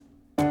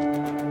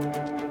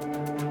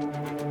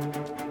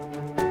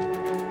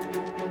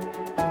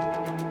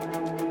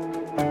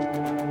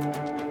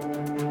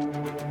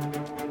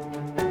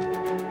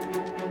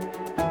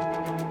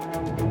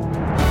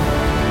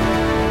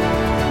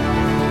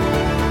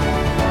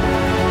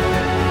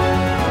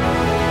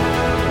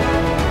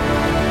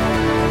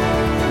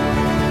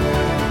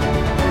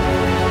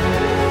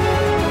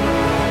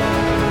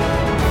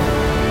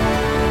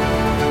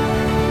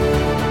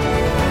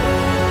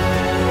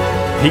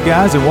Hey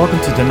guys, and welcome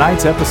to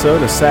tonight's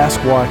episode of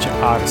Sasquatch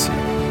Odyssey.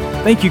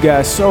 Thank you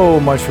guys so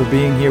much for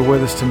being here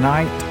with us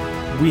tonight.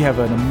 We have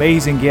an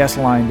amazing guest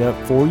lined up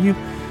for you.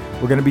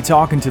 We're going to be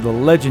talking to the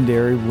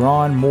legendary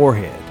Ron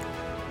Morehead.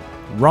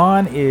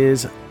 Ron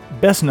is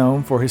best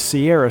known for his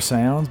Sierra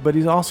sounds, but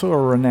he's also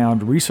a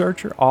renowned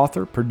researcher,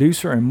 author,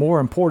 producer, and more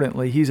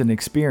importantly, he's an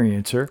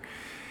experiencer.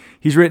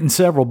 He's written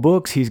several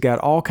books. He's got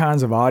all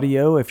kinds of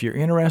audio. If you're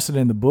interested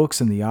in the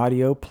books and the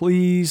audio,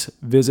 please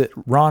visit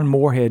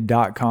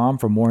ronmorehead.com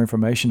for more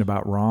information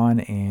about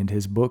Ron and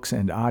his books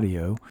and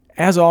audio.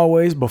 As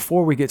always,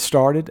 before we get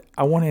started,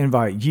 I want to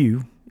invite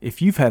you,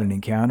 if you've had an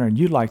encounter and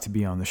you'd like to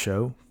be on the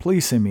show,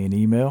 please send me an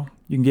email.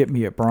 You can get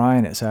me at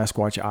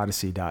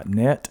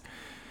brian@sasquatchodyssey.net.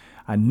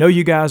 I know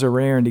you guys are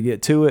raring to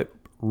get to it.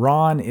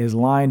 Ron is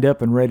lined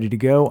up and ready to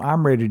go.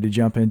 I'm ready to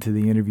jump into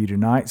the interview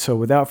tonight. So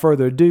without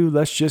further ado,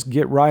 let's just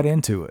get right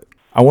into it.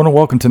 I want to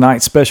welcome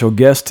tonight's special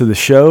guest to the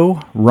show,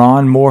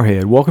 Ron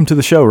Morehead. Welcome to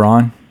the show,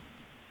 Ron.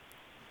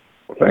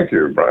 Well, thank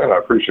you, Brian. I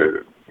appreciate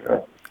it. Yeah.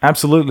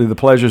 Absolutely. The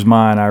pleasure's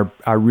mine.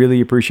 I really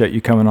appreciate you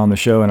coming on the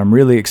show, and I'm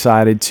really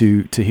excited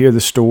to hear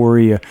the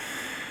story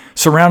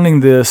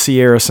surrounding the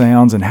Sierra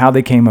Sounds and how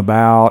they came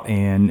about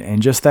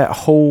and just that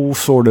whole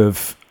sort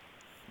of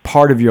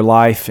part of your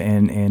life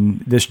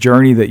and this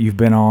journey that you've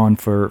been on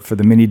for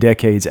the many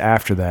decades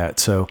after that.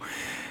 So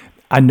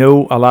I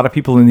know a lot of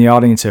people in the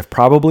audience have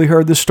probably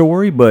heard the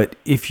story, but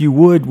if you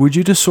would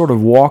you just sort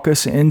of walk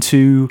us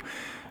into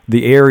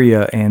the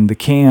area and the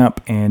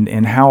camp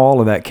and how all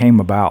of that came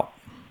about?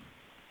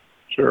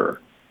 Sure.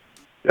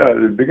 Yeah,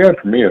 it began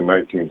for me in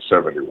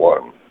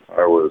 1971.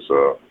 I was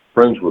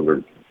friends with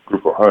a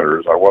group of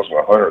hunters. I wasn't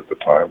a hunter at the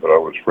time, but I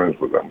was friends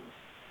with them.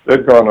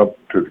 They'd gone up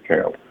to the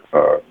camp.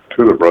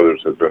 Two of the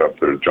brothers had been up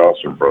there,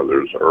 Johnson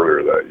brothers,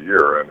 earlier that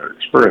year, and had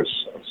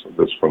experienced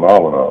this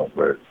phenomenon.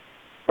 They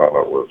thought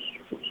it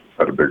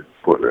had a big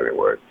foot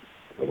anyway,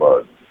 in the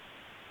mud.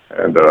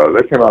 And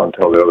they came out and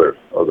tell the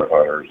other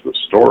hunters the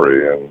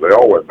story, and they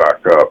all went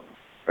back up.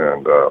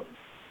 And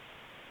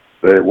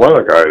one of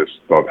the guys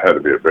thought it had to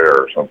be a bear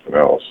or something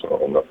else,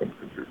 so nothing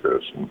could do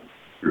this. And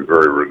he was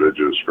very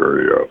religious,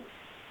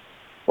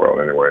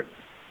 anyway.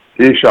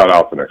 He shot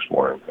out the next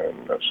morning,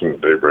 and as soon as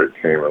daybreak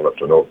came, I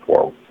left a note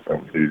for him,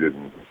 and he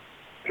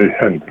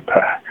hadn't been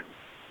back.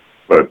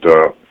 But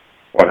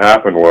what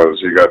happened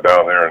was he got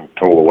down there and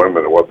told the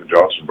women that what the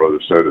Johnson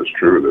brothers said is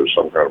true. There's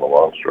some kind of a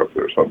monster up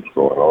there, something's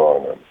going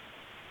on,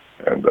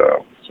 and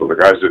so the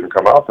guys didn't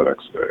come out the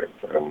next day,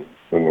 and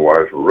then the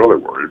wives were really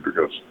worried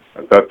because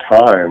at that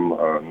time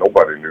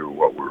nobody knew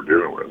what we were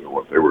dealing with or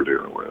what they were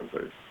dealing with.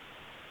 They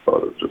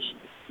thought they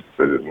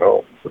didn't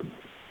know. But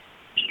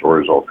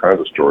stories, all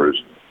kinds of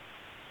stories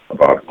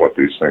about what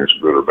these things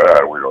are good or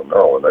bad, we don't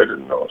know, and they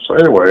didn't know. So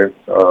anyway,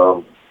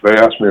 they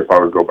asked me if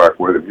I would go back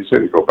with him. He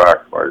said he'd go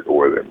back if I could go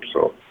with him.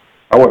 So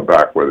I went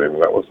back with him,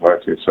 and that was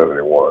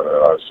 1971,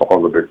 and I saw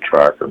the big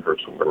track and heard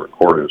some of the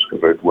recordings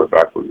because they went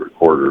back with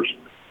recorders.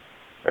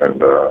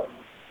 And, oh,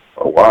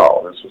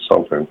 wow, this is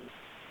something.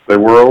 They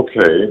were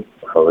okay.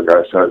 The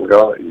guys hadn't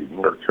gone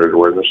eaten or carried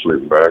away in their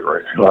sleeping bag or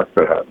anything like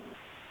that.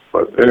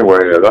 But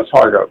anyway, that's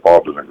how I got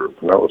involved in the group,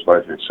 and that was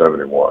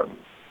 1971.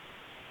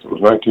 It was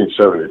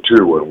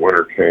 1972 when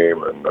winter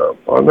came, and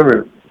let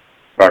me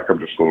back up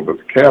just a little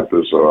bit. The camp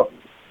is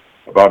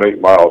about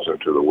 8 miles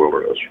into the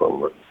wilderness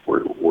from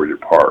where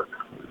you park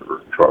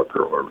your truck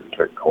or wherever you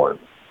take coin.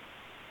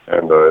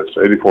 And it's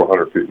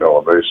 8,400 feet in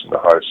elevation in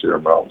the high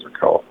Sierra Mountains of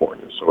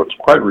California. So it's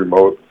quite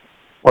remote,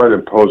 quite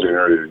imposing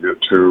area to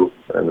get to,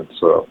 and it's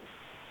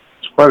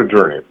quite a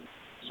journey.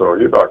 So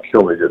he about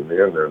killed me getting me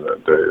in there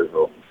that day.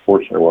 So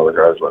fortunately, one of the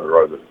guys let me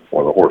ride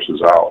one of the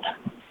horses out.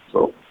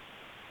 So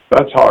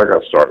that's how I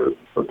got started.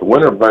 But the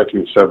winter of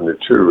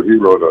 1972, he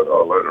wrote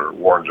a letter,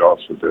 Warren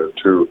Johnson did,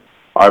 to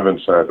Ivan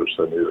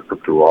Sanderson. He's a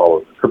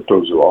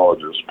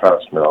cryptozoologist,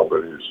 passed now,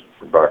 but he's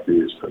from back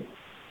east. And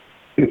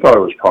he thought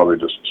it was probably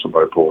just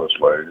somebody pulling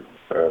his leg.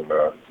 And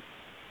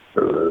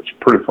it's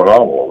pretty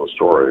phenomenal, the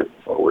story,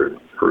 what we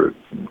heard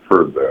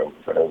then.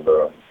 And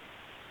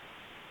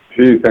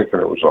he, thinking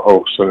it was a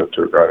hoax, sent it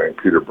to a guy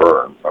named Peter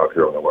Byrne out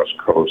here on the West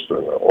Coast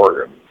in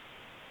Oregon.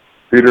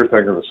 Peter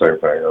thinking the same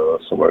thing,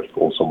 somebody's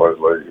pulled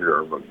somebody's leg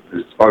here, but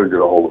he thought he'd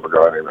get a hold of a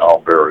guy named Al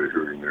Berry,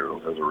 who he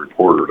knew as a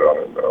reporter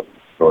down in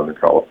Northern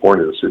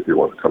California, to see if he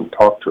wanted to come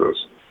talk to us.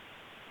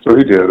 So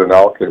he did, and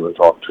Al came and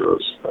talked to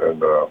us, and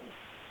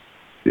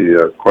he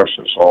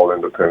questioned us all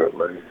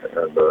independently,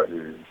 and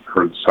he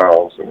heard the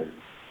sounds, and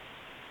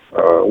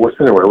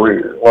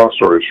long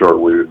story short,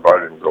 we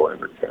invited him to go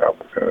into camp,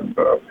 and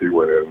he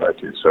went in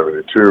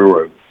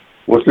 1972, and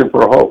looking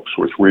for a hoax,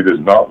 which we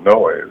did not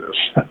know any of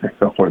this,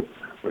 when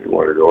he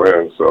wanted to go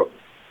in. So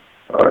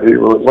he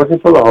was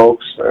looking for the hoax,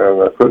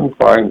 and I couldn't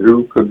find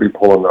who could be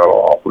pulling that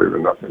off,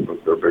 leaving nothing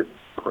but their big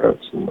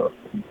prints. And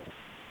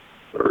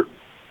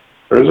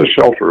there's a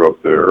shelter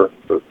up there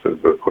that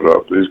they put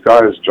up. These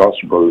guys,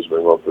 Johnson Brothers, have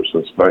been up there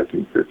since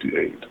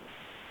 1958.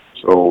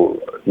 So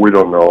we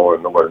don't know,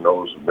 and nobody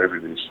knows. Maybe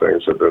these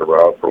things have been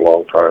around for a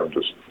long time,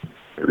 just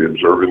maybe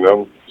observing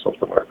them,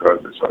 something like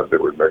that. Decided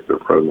they would make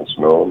their presence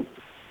known.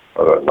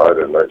 that night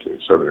in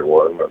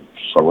 1971, that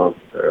summer.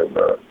 And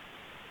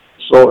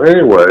so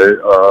anyway,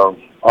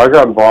 I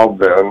got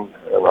involved then,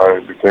 and I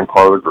became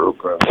part of the group,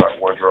 and that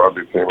winter I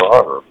became a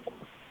hunter.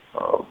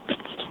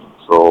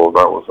 So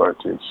that was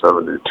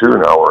 1972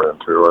 now we're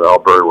into, and Al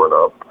Berry went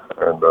up,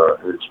 and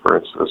he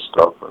experienced this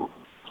stuff, and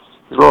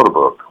he wrote a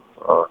book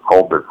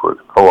called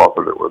Bigfoot,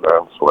 co-authored it with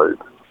Ann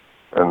Slade.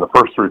 And the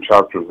first 3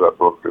 chapters of that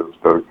book is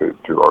dedicated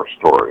to our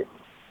story.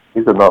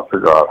 He could not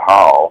figure out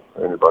how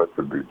anybody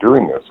could be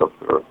doing this up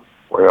there,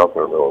 way out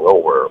there in the middle of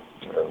nowhere.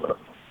 And of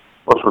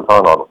course, we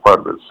found out quite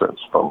a bit since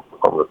from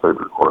the tape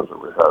recordings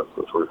that we had,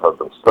 since we had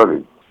them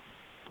studied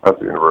at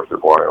the University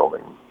of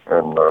Wyoming,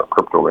 and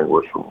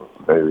cryptolinguists from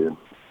the Navy and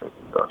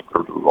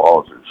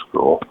cryptozoology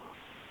school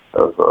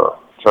has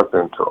checked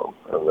into them,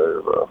 and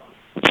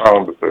they've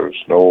found that there's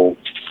no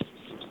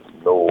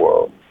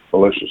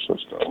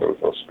maliciousness done. There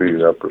was no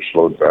speeding up or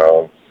slowed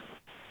down.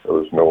 There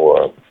was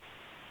no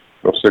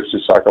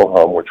 60-cycle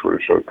hum, which would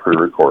have showed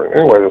pre-recording.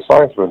 Anyway, the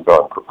science has been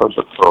done.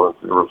 Professor Crow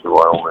at the University of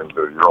Wyoming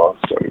did a year-long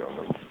study on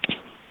them,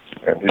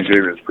 and he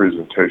gave his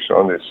presentation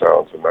on these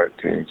sounds in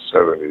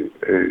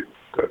 1978,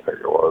 I think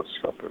it was,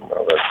 up in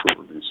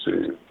Vancouver,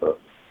 B.C. The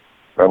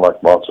Man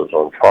Like Monsters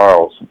on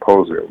Trial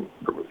Symposium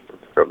that was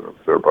put together up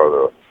there by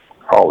the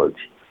college.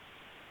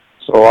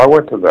 So I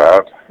went to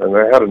that, and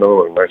they had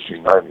another one in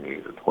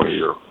 1998, a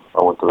 20-year.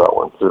 I went to that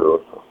one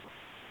too.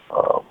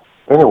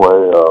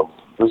 Anyway,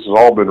 this has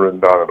all been written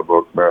down in a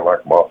book, Man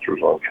Like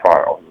Monsters on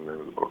Trial, the name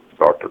of the book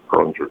Dr.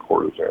 Kern's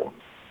report is in.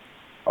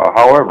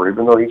 However,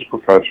 even though he's a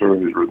professor,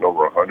 he's written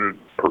over 100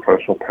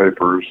 professional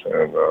papers,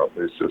 and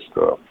he's just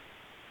a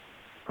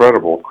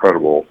credible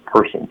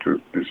person to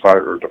decide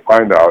or to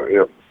find out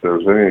if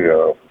there's any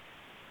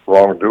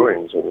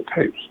wrongdoings in the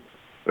tapes.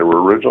 They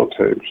were original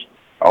tapes.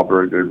 Al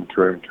Berry gave them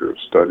to him to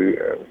study,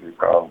 and he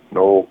found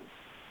no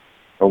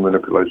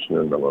manipulation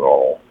in them at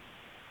all.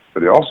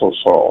 But he also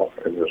saw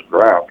in his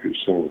graph, he's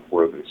seen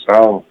where the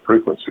sound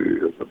frequency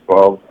is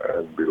above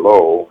and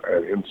below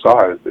and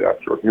inside the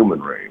actual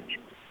human range,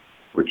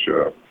 which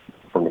we're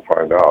going to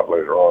find out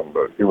later on,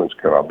 but humans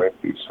cannot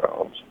make these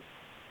sounds.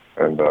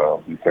 And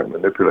you can't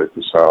manipulate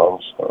the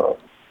sounds.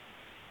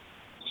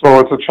 So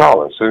it's a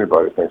challenge.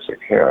 Anybody thinks they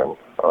can.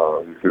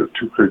 You hear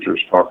 2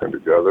 creatures talking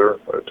together,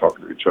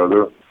 talking to each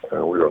other,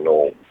 and we don't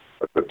know.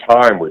 At the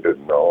time, we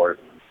didn't know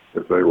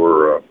if they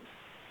were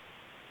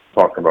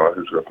talking about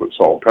who's going to put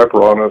salt and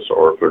pepper on us,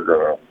 or if they're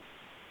going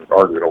to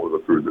argue over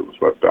the food that was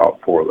left out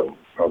for them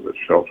of the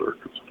shelter.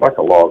 It's like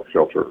a log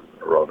shelter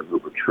around a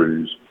group of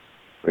trees.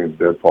 Things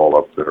deadfall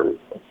up there with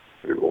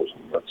tables,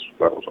 and that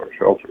was our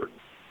shelter.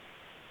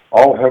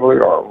 All heavily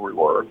armed we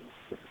were.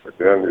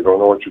 Again, you don't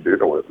know what you're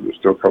dealing with. They're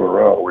still coming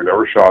around. We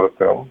never shot at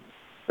them.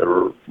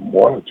 Never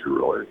wanted to,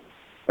 really.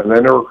 And they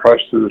never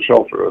crashed through the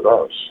shelter at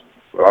us.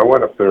 But I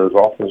went up there as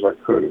often as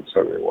I could in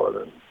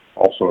 71 and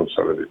also in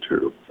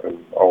 72.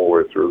 And all the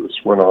way through.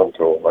 This went on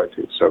until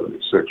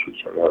 1976. We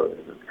started having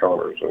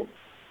encounters and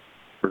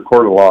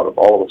recorded a lot.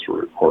 All of us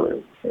were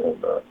recording.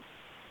 And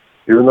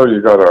even though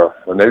you got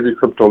a Navy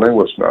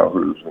cryptolinguist now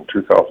who's in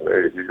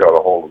 2008, he got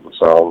a hold of the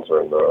sounds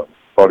and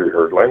thought he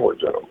heard language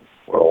in them.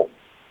 Well,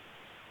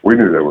 we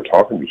knew they were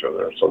talking to each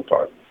other at some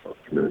type of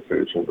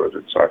communication, but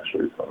it's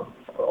actually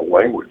a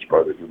language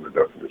by the human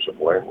definition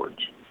of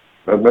language.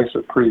 That makes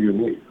it pretty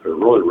unique. They're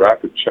really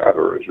rapid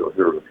chatter, as you'll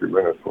hear in a few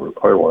minutes when we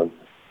play one.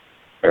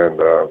 And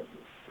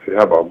they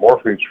have a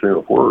morphine stream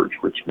of words,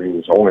 which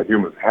means only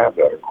humans have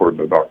that, according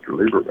to Dr.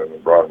 Lieberman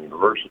at Brown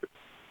University.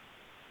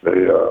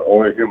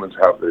 Only humans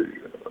have the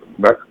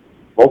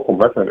vocal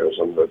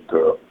mechanism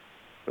that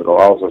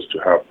allows us to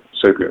have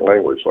sapient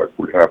language like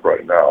we have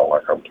right now,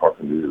 like I'm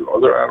talking to you.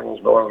 Other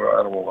animals, no other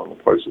animal on the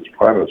place of this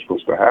planet is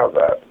supposed to have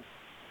that.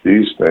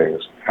 These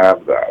things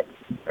have that,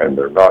 and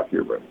they're not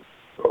human.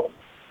 So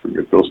we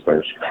get those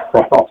things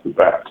right off the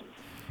bat.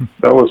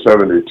 That was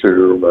 72,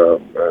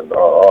 and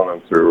on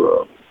and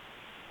through.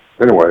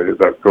 Anyway,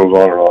 that goes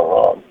on and on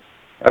and on.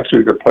 Actually,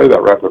 you could play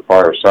that rapid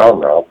fire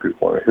sound now if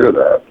people want to hear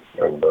that,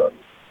 and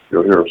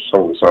you'll hear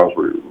some of the sounds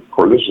we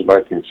recorded. This is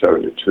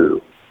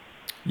 1972.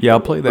 Yeah, I'll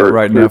play that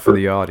right now for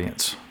the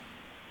audience.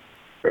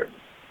 Okay.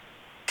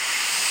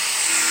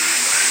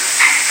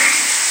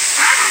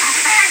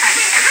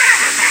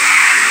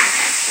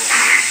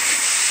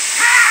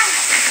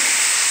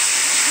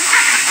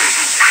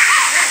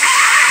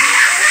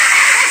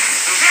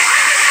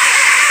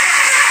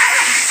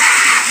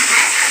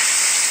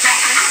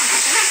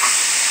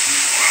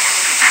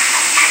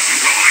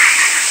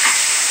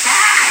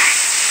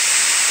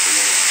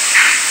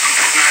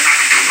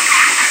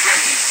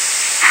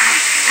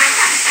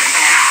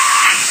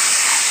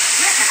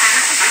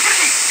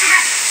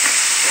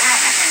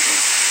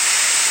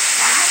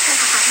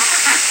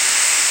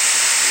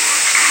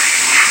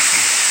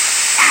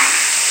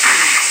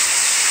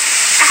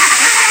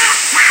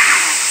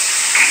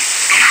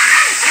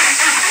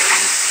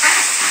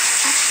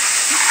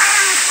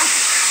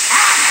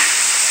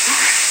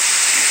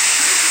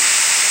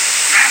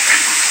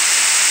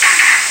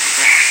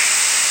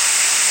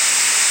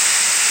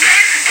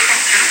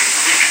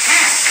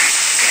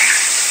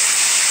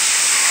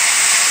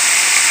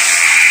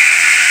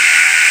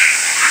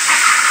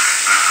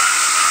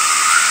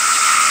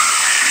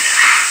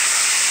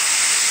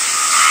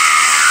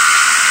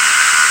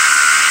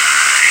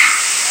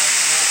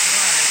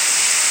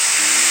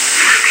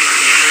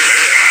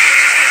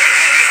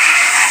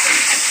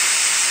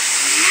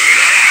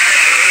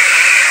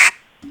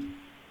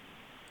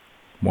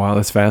 Wow,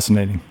 that's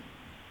fascinating.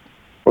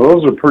 Well,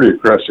 those are pretty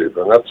aggressive,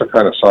 and that's the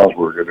kind of sounds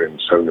we're getting in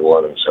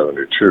 71 and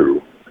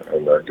 72.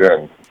 And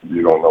again,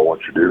 you don't know what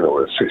you're dealing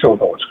with, so you don't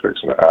know what's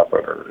fixing to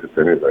happen, or if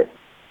anything.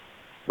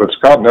 But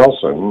Scott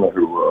Nelson,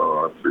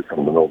 who I've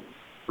become to know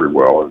pretty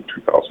well in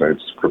 2008,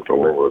 is a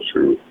cryptolinguist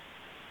who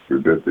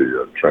did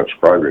the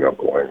transcribing of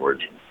the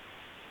language,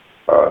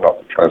 not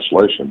the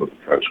translation, but the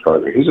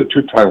transcribing. He's a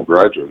two-time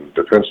graduate of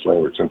the Defense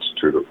Language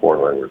Institute of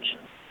Foreign Language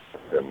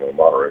in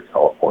Monterey,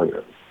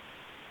 California.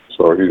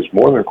 So he's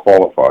more than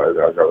qualified.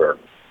 I got a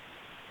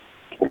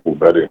total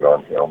betting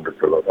on him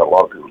because I've had a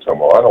lot of people tell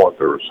me, well, I know what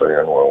they were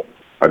saying. Well,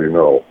 how do you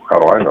know? How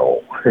do I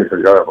know? You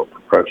got to have a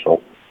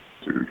professional,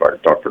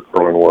 like Dr.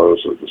 Curlin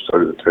was, to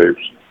study the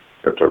tapes.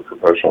 You have to have a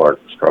professional like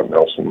Scott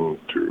Nelson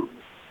to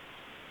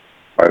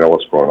find out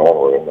what's going on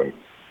with him. And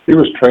he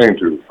was trained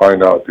to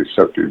find out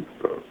deceptive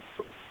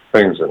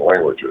things in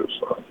languages.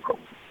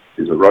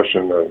 He's a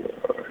Russian,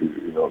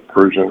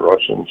 Persian,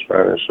 Russian,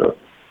 Spanish,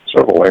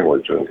 several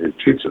languages, and he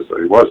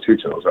was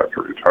teaching those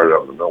after he retired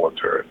out of the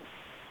military.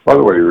 By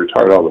the way, he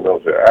retired out of the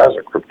military as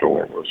a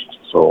cryptolinguist,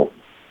 so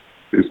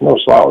he's no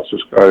slouch.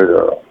 This guy is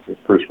a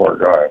pretty smart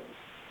guy.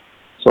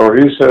 So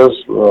he says,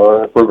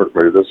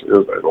 unequivocally, this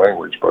is a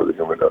language by the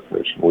human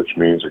definition, which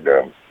means,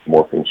 again,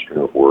 morphing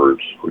string of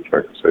words, which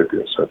make a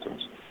sapient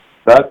sentence.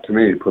 That, to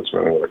me, puts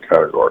them in another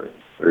category.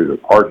 They're either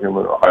part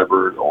human or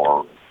hybrid,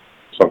 or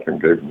something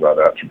gave them that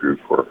attribute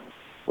for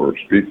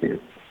speaking.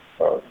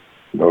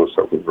 Notice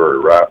that was very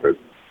rapid.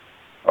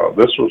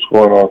 This was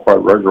going on quite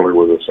regularly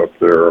with us up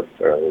there,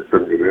 and we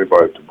couldn't get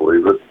anybody to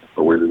believe it,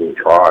 but we didn't even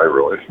try,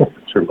 really,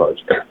 too much.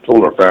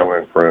 Told our family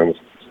and friends.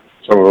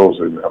 Some of those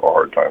didn't have a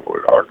hard time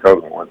with it. Our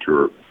cousin went to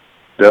her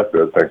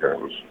deathbed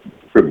thinking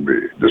couldn't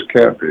be, just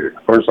can't be.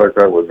 Things like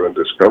that would have been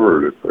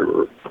discovered if they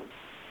were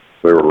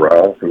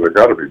around, because they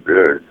got to be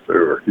big. They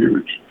were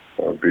huge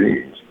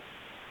beings.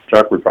 The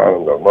track we found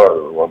in the mud,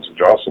 the ones that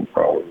Johnson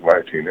found, was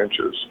 19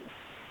 inches.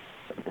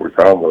 We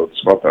found that it's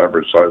about the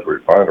average size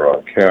we find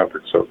around camp,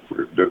 except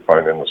we did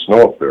find in the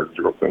snow up there, because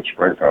you go up in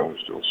springtime,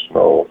 there's still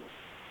snow.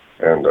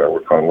 And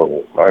we found a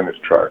little 9-inch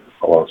track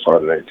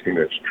alongside an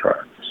 18-inch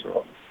track.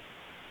 So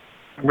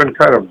I've been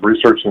kind of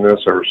researching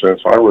this ever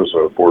since. I was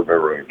a board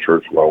member in a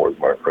church along with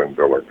my friend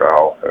Bill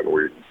McDowell, and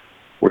we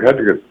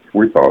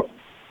thought,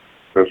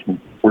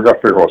 we got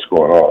to figure out what's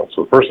going on.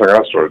 So the first thing I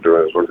started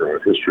doing is looking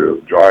at the history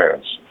of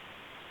giants,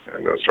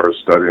 and I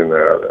started studying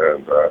that,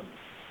 and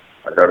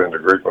I got into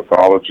Greek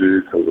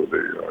mythology because of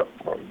the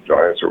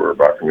giants that were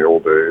back in the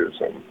old days.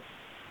 And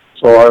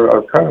so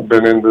I've kind of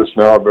been in this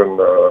now. I've been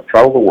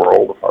traveled the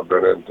world. I've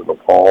been into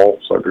Nepal,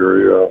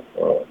 Siberia,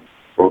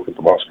 both at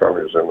the Moscow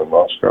Museum in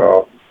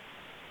Moscow,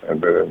 and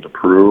been into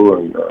Peru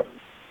and a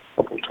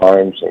couple of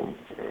times, and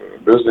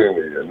visiting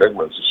the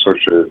enigmas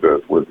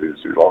associated with these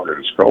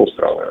elongated skulls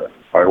down there.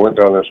 I went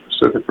down there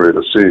specifically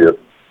to see if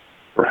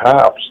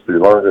perhaps the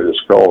elongated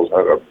skulls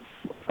had a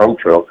thumb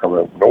trail coming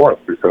up north,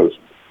 because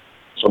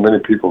so many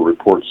people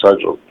report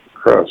sagittal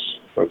crests,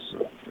 that's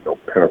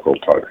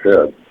pinnacle-type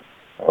head,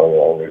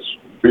 on these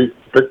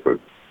Bigfoot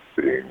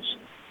beings.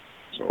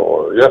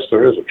 So, yes,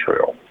 there is a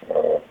trail.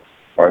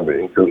 Find the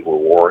Incas were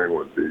warring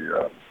with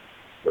the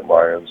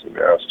Mayans and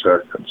the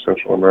Aztec in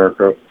Central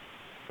America,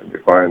 and you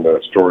find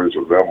stories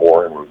of them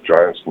warring with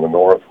giants in the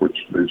north, which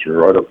leads you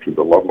right up to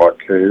the Lovelock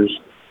Caves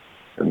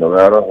in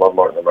Nevada.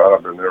 Lovelock, Nevada,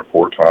 I've been there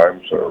 4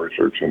 times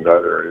researching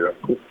that area.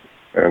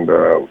 And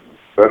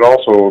that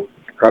also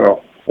kind of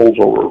holds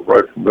over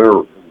right from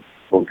there,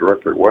 go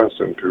directly west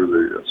into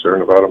the Sierra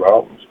Nevada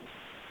mountains.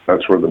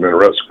 That's where the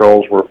minaret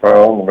skulls were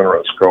found, the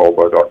minaret skull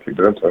by Dr.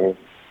 Denton,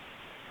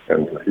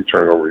 and he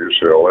turned over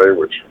UCLA,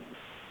 which,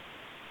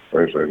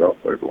 strangely enough,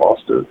 they've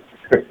lost it,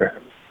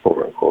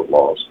 quote-unquote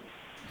lost.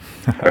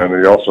 And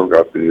he also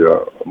got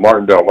the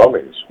Martindale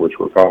mummies, which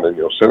were found in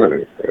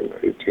Yosemite in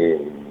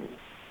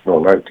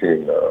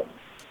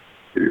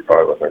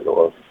 1985, I think it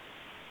was.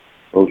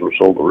 Those were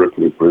sold to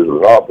Ripley, believe it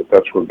or not, but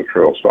that's where the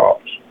trail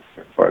stops.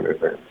 You can't find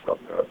anything about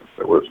that.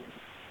 There was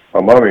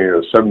a mummy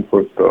is 7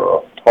 foot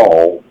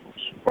tall,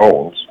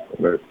 bones,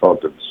 and they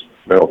thought its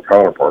male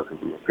counterpart,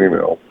 because it was a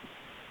female,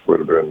 would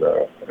have been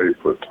 8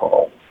 foot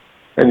tall.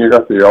 And you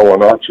got the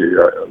Awenatchee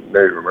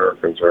Native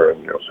Americans there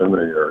in the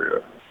Yosemite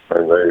area,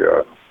 and they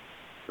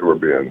were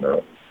being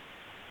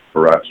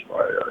harassed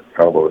by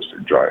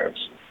cannibalistic giants.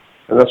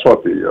 And that's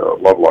what the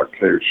Lovelock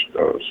Cave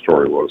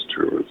story was,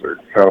 too, is a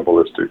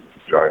cannibalistic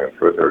giant,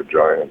 red-haired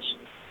giants.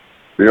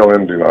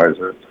 BLM denies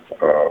it.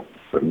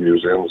 The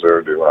museums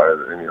there deny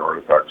any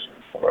artifacts.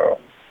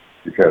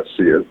 You can't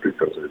see it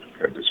because they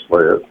can't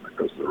display it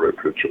because of the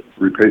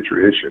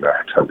Repatriation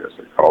Act, I guess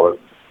they call it.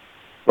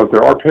 But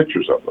there are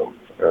pictures of them,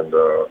 and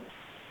the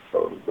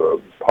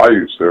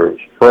Paiutes there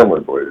firmly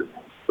believe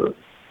that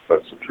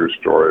that's a true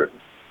story.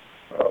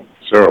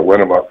 Sarah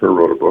Winnemucker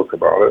wrote a book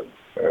about it.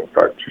 In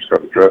fact, she's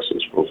got a dress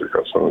that's supposedly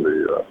got some of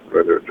the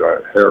red-haired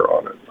giant hair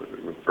on it, but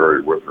it was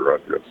buried with her, I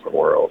guess,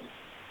 somewhere else.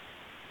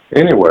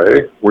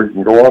 Anyway, we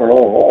can go on and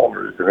on,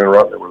 or you can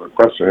interrupt me with a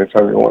question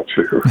anytime you want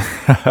to.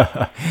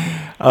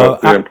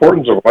 But the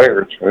importance of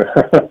language.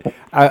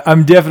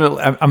 I'm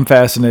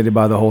fascinated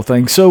by the whole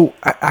thing. So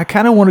I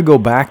kind of want to go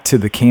back to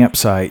the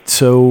campsite.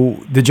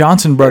 So the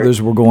Johnson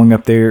brothers were going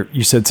up there,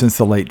 you said, since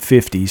the late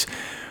 50s.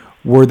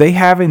 Were they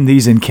having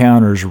these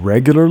encounters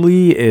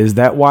regularly? Is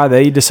that why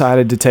they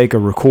decided to take a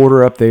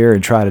recorder up there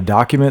and try to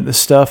document this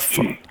stuff?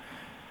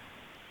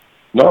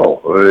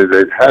 No,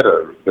 they had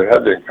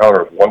the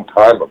encounters one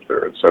time up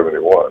there in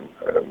 '71,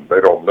 and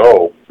they don't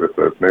know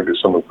if maybe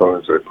some of the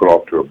things they put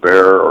off to a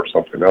bear or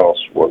something else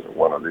wasn't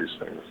one of these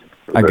things.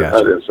 I They've got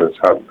had you. incidents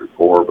happen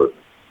before, but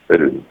they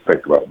didn't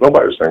think about.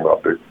 Nobody was thinking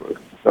about Bigfoot.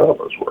 None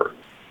of us were.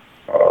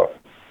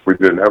 We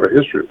didn't have a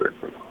history of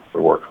Bigfoot.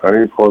 We weren't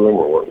hunting for them.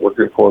 We weren't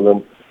looking for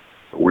them.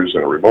 We was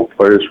in a remote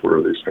place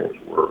where these things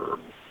were.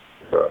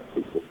 There's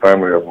a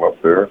family of them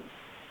up there.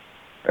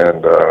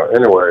 And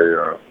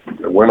anyway,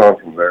 it went on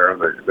from there.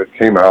 They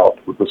came out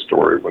with the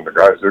story. When the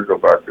guys did go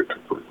back, they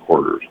took the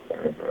recorders.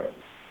 And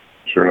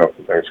sure enough,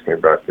 the things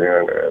came back in,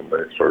 and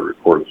they started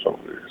recording some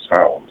of these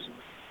sounds.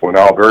 When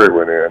Al Berry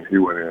went in, he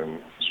went in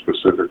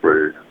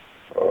specifically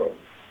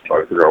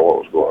trying to figure out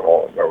what was going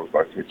on. That was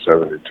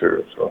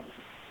 1972. So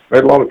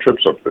made a lot of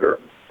trips up there,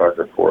 back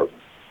and forth.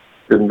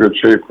 Get in good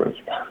shape when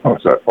I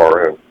was that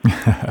far in.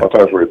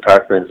 Sometimes we'd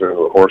pack things into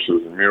the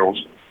horses and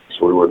mules,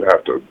 so we wouldn't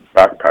have to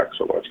backpack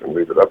so much and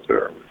leave it up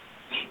there.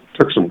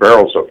 Took some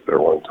barrels up there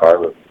one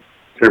time and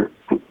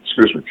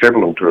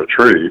cabled them to a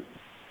tree,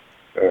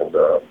 and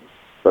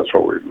that's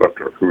what we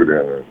left our food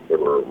in. And there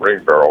were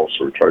ring barrels,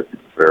 so we tried to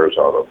keep the bears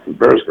out of. The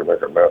bears could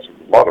make a mess.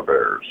 A lot of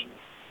bears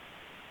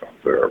up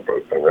there, and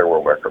they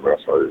won't make a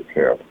mess out of your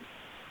camp.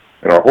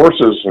 And our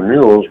horses and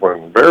mules,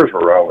 when bears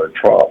were around, they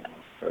tromped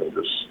and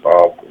just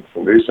stopped.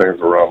 And these things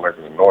were around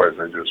making a noise,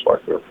 they just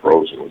like they're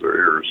frozen with their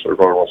ears. So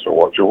everybody wants to know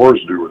what your horse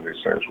do when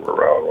these things were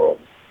around. Well,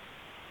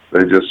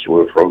 they just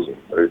were frozen.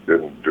 They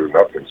didn't do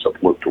nothing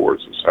except look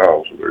towards the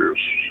sounds with their ears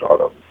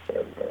shot up.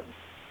 And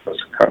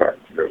that's kind of,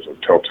 there's a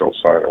telltale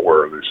sign of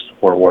where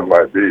one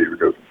might be,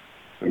 because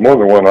there's more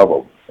than one of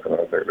them. And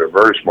I think they're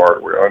very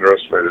smart. We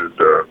underestimated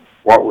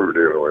what we were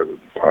dealing with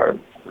at the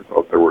time. We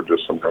thought they were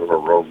just some kind of a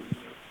rogue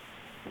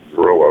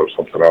gorilla or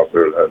something out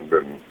there that hadn't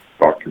been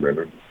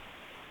documented.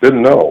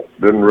 Didn't know,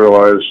 didn't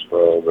realize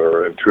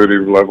their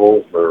intuitive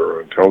level, their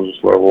intelligence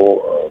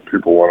level.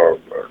 People want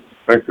to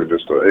think they're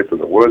just an ape in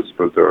the woods,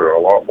 but they're a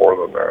lot more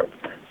than that.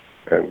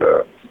 And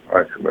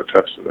I can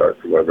attest to that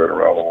because I've been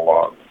around them a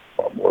lot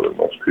more than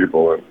most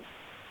people. And,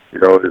 you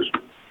know, these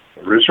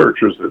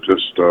researchers that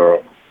just,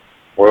 they're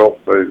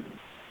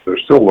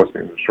still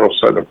looking. They're still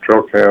setting up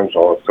trail cams,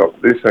 all that stuff.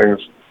 These things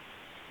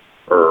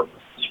are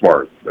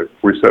smart.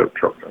 We set up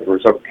trail cams. We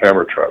set up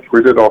camera traps.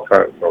 We did all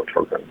kinds of, no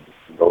trail cams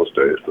in those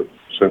days, but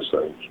since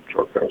then,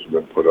 trail cams have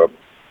been put up.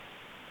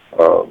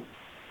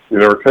 You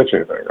never catch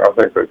anything. I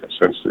think they can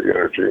sense the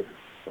energy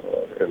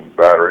in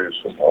batteries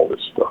and all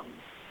this stuff.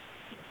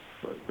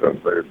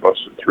 But they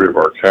busted 3 of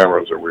our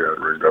cameras that we had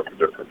rigged up at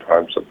different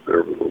times up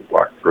there with a little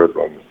black thread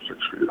running 6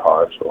 feet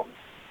high, so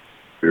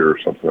fear or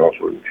something else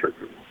wouldn't trick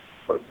it.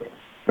 But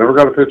never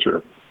got a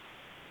picture.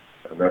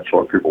 And that's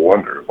what people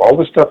wonder. If all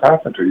this stuff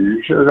happened to you,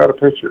 you should have got a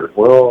picture.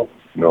 Well,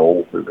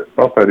 no, it's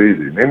not that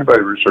easy. And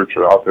anybody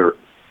researcher out there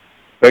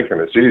thinking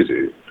it's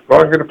easy, go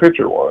out and get a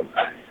picture of one.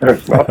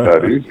 It's not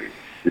that easy.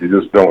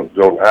 You just don't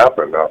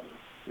happen. Now,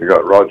 you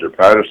got Roger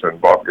Patterson,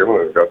 Bob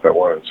Gimlin got that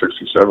one in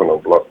 '67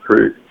 on Bluff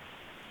Creek.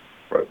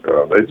 But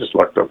they just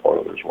lucked up on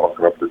it. Just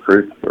walking up the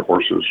creek. Their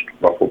horses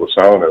muffled the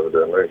sound,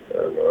 evidently,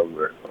 and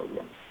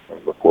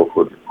of the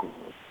 4-foot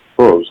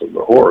hooves of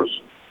the horse.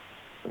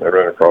 And they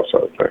ran across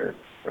that thing,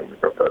 and we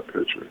got that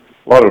picture.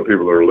 A lot of the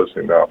people that are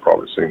listening now have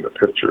probably seen the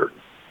picture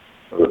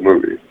of the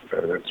movie,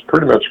 and it's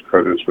pretty much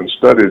credited. It's been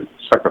studied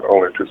second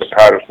only to the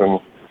Patterson.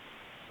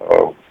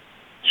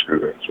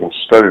 It's been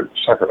studied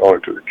second only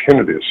to the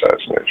Kennedy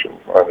assassination,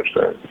 I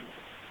understand.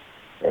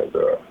 And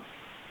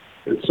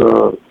it's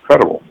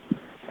credible.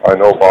 I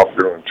know Bob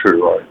Dylan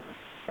too.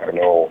 I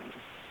know,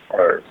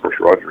 of course,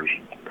 Rogers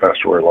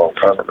passed away a long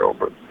time ago,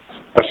 but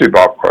I see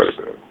Bob quite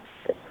a bit.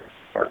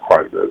 Not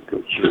quite a bit, but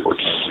 3-4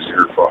 times a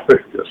year probably.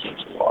 I guess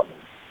it's a lot.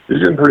 He's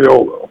getting pretty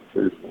old though.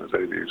 He's in his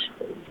 80s.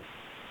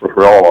 But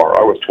we all are.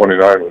 I was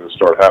 29 when it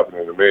started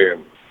happening to me,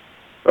 and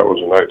that was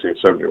in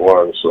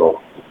 1971,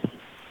 so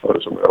I'll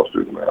let somebody else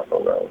do the math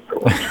on that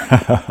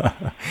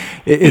one.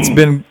 It's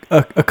been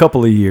a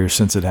couple of years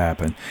since it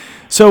happened.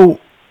 So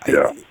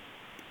yeah.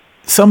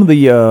 Some of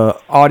the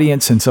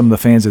audience and some of the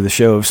fans of the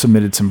show have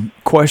submitted some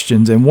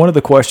questions, and one of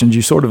the questions,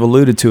 you sort of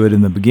alluded to it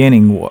in the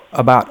beginning,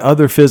 about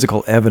other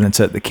physical evidence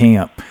at the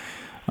camp.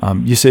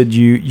 You said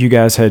you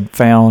guys had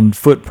found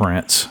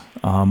footprints.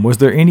 Was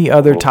there any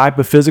other type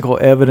of physical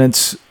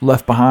evidence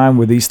left behind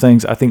with these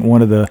things? I think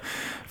one of the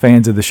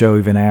fans of the show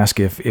even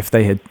asked if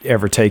they had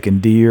ever taken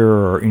deer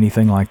or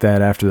anything like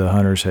that after the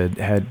hunters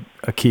had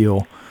a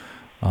kill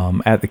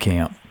at the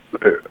camp.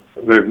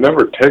 They've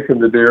never taken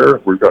the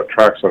deer. We've got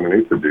tracks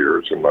underneath the deer.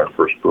 It's in my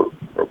first book,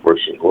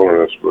 Voices of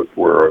Wilderness, but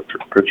where I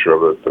took a picture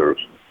of it, there's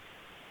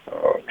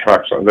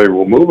tracks on. They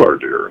will move our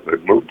deer.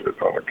 They've moved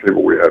it on the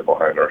cable we had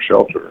behind our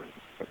shelter.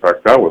 In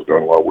fact, that was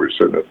done while we were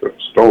sitting at the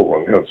stove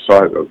on the other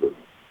side of the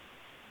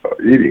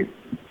eating.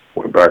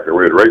 went back and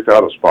we had raked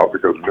out a spot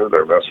because we knew they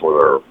were messing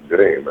with our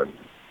game, and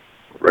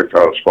raked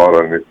out a spot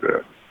underneath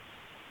the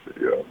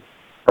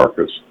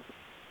carcass.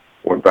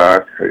 Went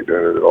back, he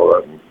did all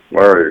that, and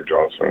Larry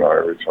Johnson and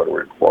I, we decided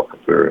we'd walk up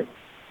there and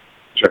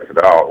check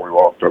it out. We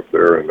walked up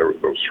there, and there was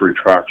those 3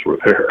 tracks were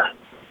there.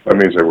 That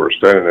means they were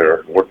standing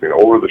there looking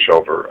over the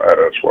shelter at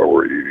us while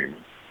we're eating.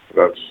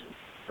 That's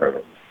kind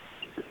of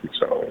spooky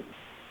sounding.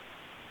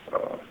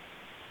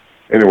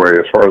 Anyway,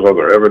 as far as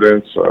other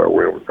evidence,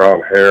 we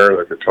found hair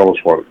that could tell us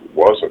what it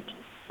wasn't,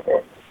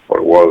 what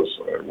it was.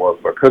 It was,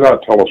 but could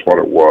not tell us what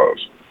it was.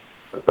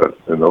 That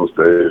in those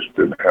days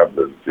didn't have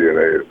the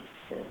DNA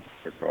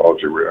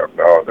technology we have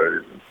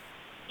nowadays.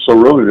 So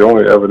really, the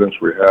only evidence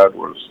we had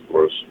was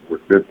we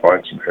did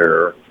find some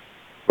hair,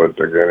 but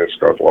again, it's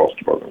got lost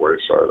by the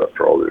wayside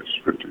after all these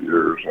 50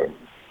 years.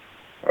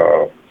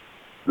 And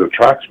the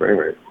tracks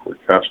mainly, we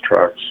cast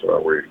tracks.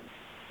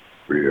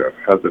 We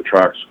had the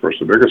tracks. Of course,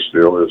 the biggest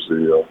deal is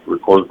the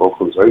recorded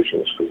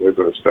vocalizations, because they've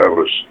been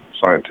established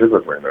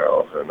scientifically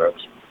now, and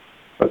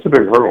that's a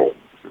big hurdle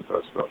to get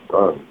that stuff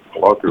done. A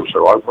lot of people say,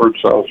 well, I've heard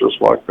sounds just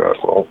like that.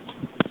 Well,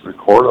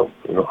 record them,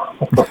 you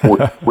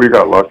know. we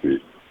got lucky.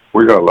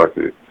 We got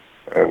lucky.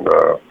 And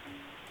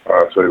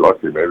I say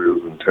lucky, maybe it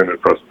was intended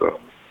for us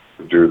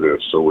to do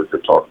this so we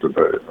could talk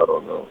today. I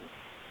don't know.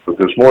 But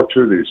there's more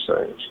to these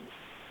things.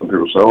 Some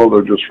people say, oh,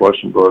 they're just flesh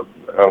and blood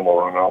animal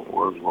running out in the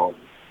woods. Well,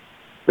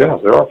 yeah,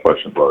 they are flesh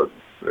and blood.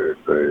 They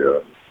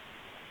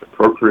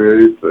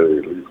procreate,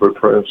 they leave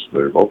footprints,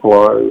 they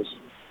vocalize,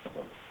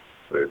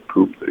 they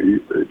poop, they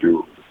eat, they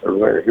do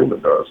everything a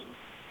human does.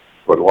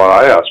 But when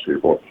I ask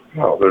people,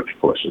 no, they're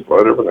flesh and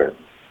blood. Everything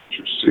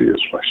you see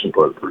is flesh and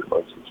blood pretty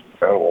much.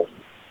 It's animals.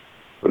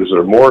 But is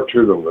there more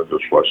to them than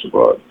just flesh and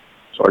blood?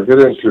 So I get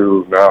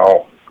into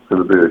now, could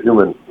there be a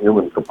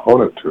human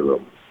component to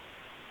them?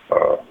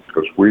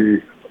 Because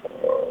we,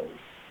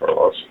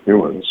 or us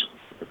humans,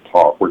 can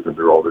talk, we can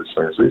do all these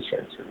things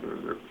can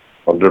do.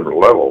 On different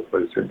levels,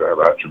 they seem to have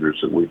attributes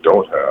that we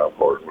don't have,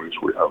 or at least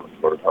we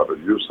haven't learned how to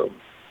use them.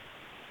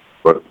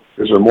 But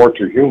is there more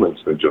to humans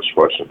than just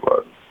flesh and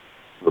blood?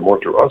 Is there more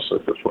to us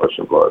than just flesh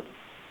and blood?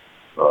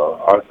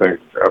 I think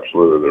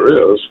absolutely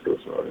there is,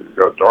 because you've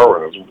got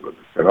Darwinism that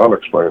cannot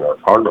explain our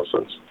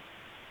cognizance.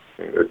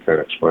 It can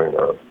explain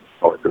our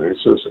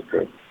telekinesis. It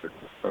can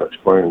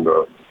explain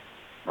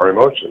our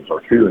emotions,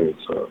 our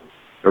feelings.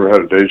 Ever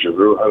had a deja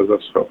vu? How does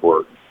that stuff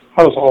work?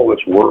 How does all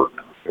this work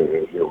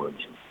in humans?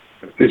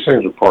 If these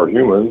things are part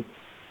human,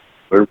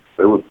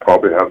 they would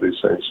probably have these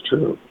things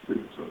too.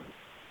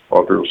 A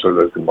lot of people say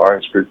they can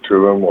mind speak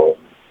to them. Well,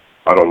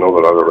 I don't know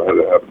that I've ever had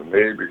it happen to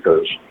me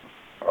because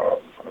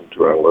I'm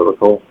too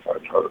analytical. I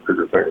try to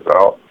figure things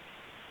out,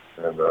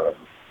 and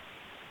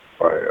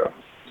I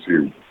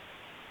see.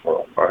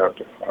 Well,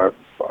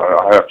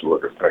 I have to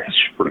look at things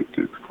pretty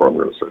deep before I'm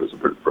going to say it's a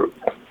Bigfoot.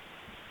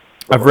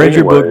 I've read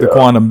your book, The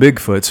Quantum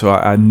Bigfoot, so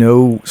I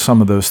know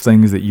some of those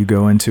things that you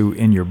go into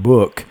in your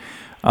book.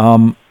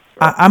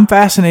 I'm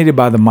fascinated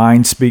by the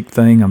mind speak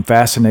thing. I'm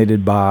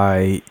fascinated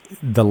by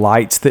the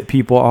lights that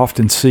people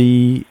often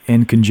see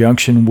in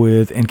conjunction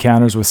with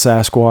encounters with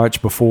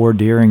Sasquatch before,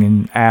 during,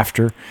 and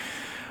after.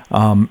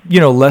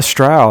 Les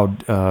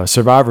Stroud,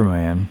 Survivor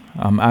Man,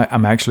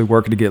 I'm actually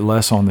working to get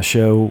Les on the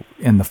show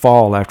in the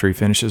fall after he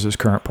finishes his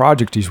current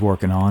project he's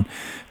working on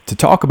to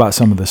talk about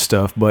some of this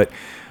stuff. But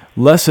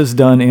Les has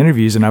done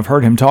interviews, and I've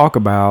heard him talk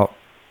about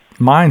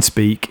mind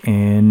speak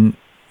during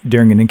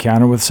an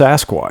encounter with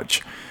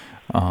Sasquatch.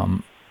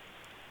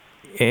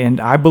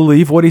 And I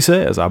believe what he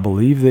says. I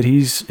believe that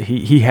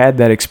he had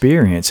that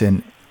experience,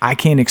 and I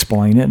can't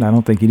explain it, and I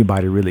don't think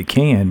anybody really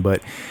can,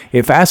 but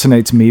it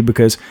fascinates me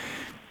because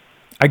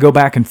I go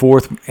back and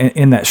forth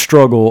in that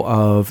struggle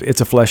of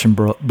it's a flesh and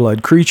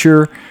blood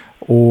creature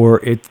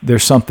or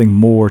there's something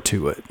more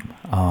to it.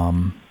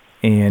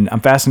 And I'm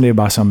fascinated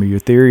by some of your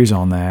theories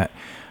on that.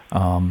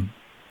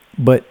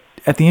 But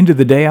at the end of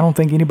the day, I don't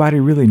think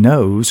anybody really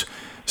knows.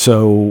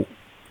 So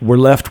we're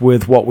left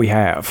with what we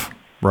have,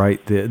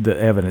 right? The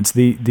evidence,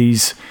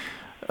 these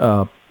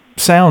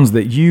sounds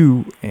that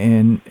you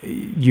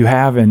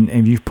have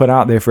and you've put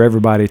out there for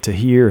everybody to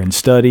hear and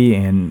study,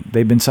 and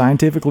they've been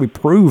scientifically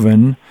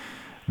proven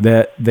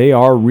that they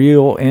are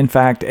real, in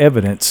fact,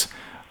 evidence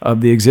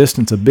of the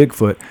existence of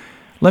Bigfoot.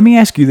 Let me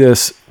ask you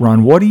this,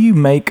 Ron. What do you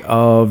make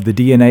of the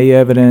DNA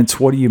evidence?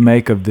 What do you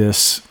make of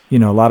this? A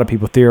lot of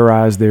people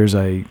theorize there's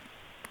a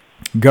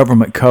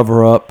government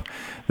cover-up,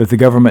 that the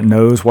government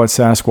knows what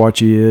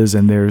Sasquatch is,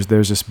 and there's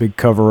this big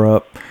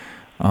cover-up.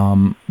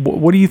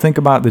 What do you think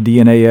about the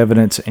DNA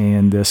evidence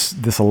and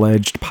this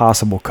alleged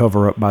possible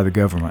cover-up by the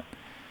government?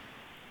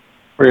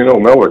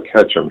 Well, Mela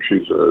Ketchum,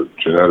 she's a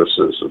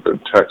geneticist up in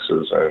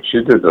Texas, and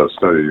she did a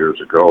study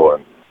years ago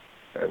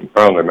and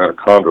found the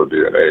mitochondrial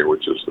DNA,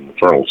 which is the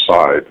maternal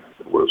side,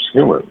 was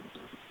human.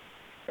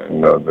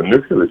 And the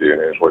nuclear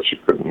DNA is what she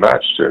couldn't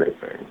match to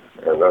anything.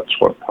 And that's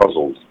what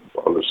puzzled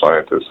other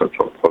scientists. That's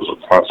what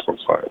puzzled classical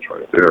science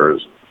right there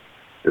is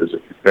if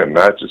you can't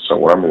match it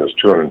somewhere. There's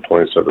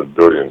 227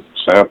 billion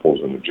samples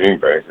in the gene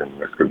bank,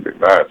 and it couldn't be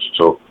matched.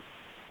 So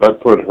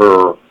that put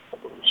her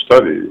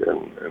study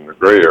in the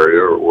gray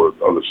area with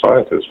other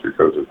scientists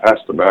because it has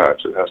to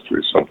match. It has to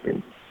be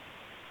something.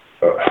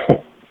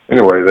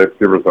 Anyway, they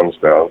give her thumbs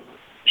down.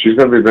 She's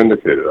going to be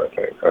vindicated, I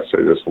think. I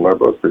say this in my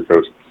book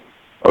because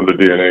of the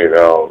DNA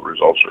now.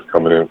 Results are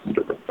coming in from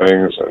different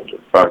things and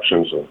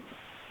factions, and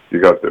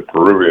you got the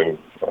Peruvian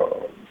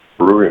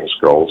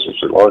skulls,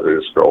 the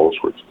elongated skulls,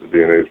 which the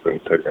DNA has been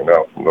taken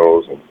out from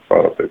those and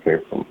found out they came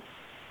from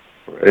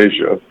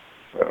Asia,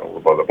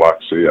 by the Black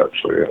Sea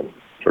actually, and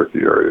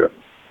Turkey area.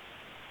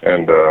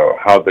 And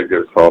how'd they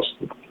get across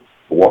the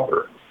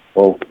water?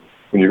 Well,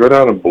 when you go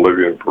down to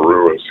Bolivia and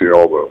Peru and see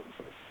all the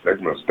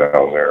enigmas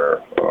down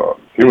there,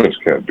 humans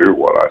can't do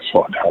what I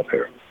saw down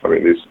there. I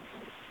mean, these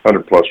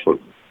 100-plus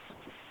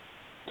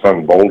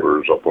ton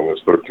boulders up on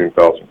this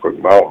 13,000-foot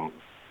mountain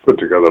put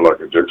together like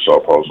a jigsaw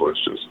puzzle.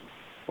 It's just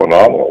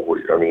phenomenal.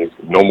 I mean,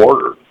 no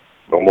mortar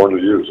to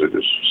use. They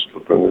just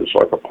slip in there just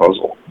like a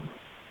puzzle,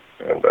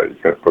 and you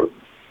can't put a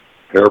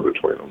hair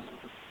between them.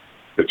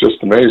 It's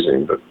just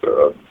amazing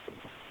that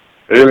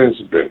aliens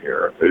have been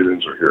here.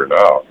 Aliens are here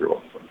now. If you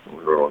want,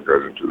 we don't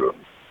get into the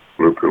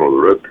blue pill or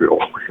the red pill.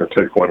 We can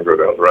take one and go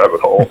down the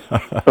rabbit hole.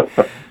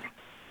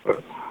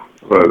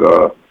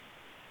 but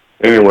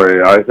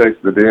anyway, I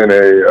think the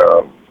DNA.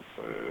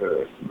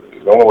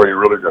 The only way you're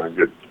really going to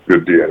get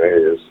good DNA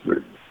is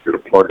to get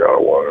a plug out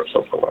of one or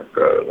something like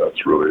that, and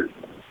that's really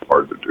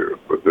hard to do.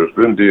 But there's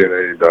been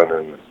DNA done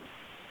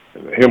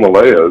in the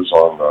Himalayas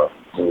on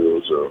there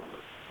was a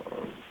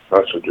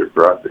National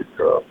Geographic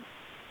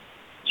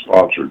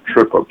sponsored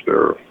trip up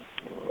there.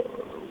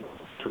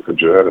 Took a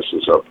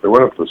geneticist up. They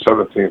went up to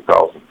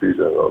 17,000 feet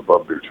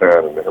above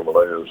Bhutan in the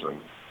Himalayas,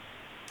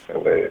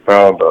 and they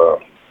found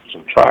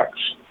some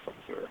tracks up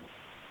there.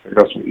 They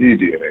got some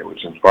eDNA,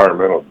 which is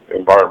environmental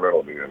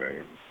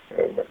DNA,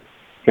 and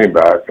came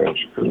back, and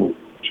she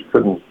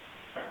couldn't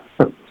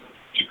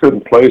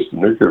place the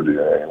nuclear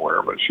DNA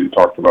anywhere, but she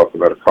talked about the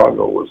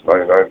mitochondrial was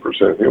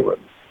 99% human,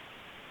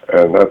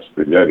 and that's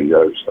the Yeti,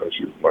 as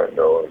you might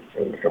know,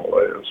 in the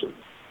Himalayas. And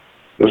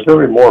there's going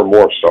to be more and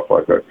more stuff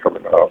like that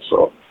coming out.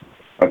 So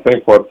I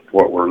think what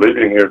we're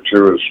leading here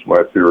to is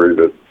my theory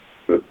that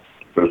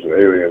there's an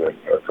alien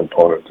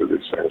component to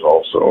these things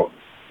also.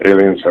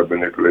 Aliens have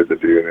manipulated the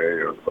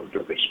DNA of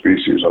different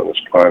species on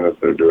this planet.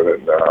 They're doing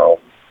it now.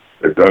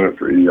 They've done it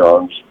for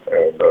eons,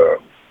 and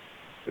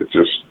it's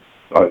just,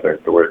 I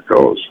think, the way it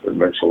goes. It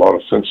makes a lot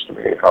of sense to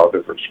me how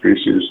different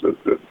species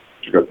that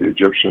you got the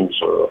Egyptians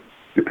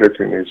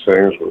depicting these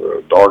things with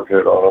a dog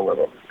head on them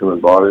and a human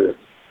body,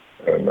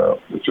 and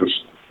it's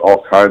just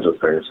all kinds of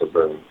things have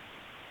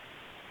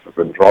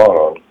been drawn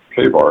on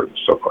cave art and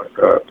stuff like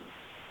that,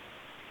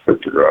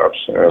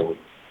 pictographs, and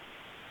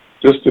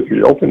just if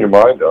you open your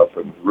mind up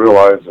and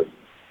realize that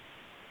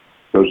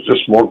there's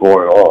just more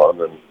going on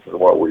than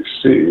what we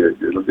see,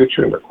 it'll get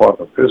you into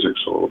quantum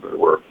physics a little bit.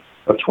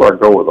 That's where I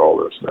go with all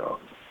this now.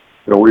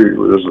 You know,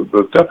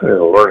 there's definitely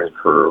a learning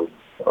curve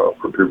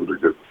for people to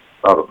get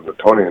out of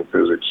Newtonian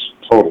physics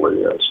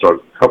totally and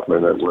start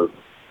coupling it with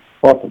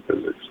quantum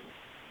physics.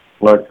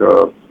 Like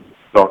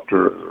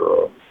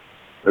Dr.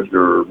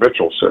 Edgar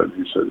Mitchell said,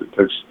 he said it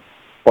takes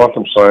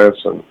quantum science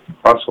and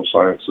classical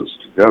sciences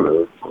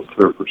together for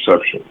clear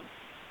perception.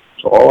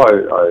 So all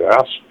I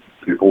ask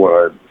people when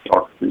I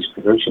talk at these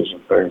conventions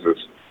and things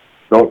is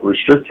don't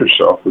restrict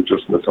yourself with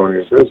just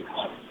Newtonian physics.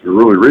 You're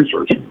really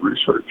researching,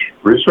 research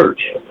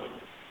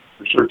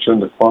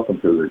into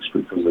quantum physics,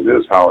 because it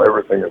is how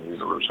everything in the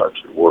universe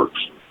actually works.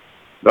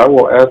 That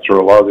will answer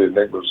a lot of the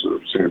enigmas that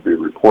seem to be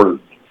reported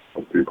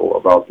from people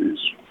about these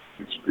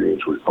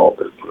beings we call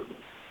Bigfoot.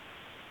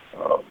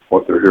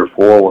 What they're here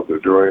for, what they're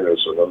doing is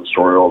another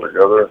story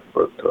altogether,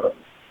 but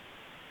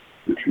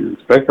if you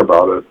think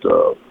about it,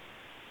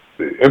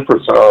 the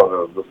inference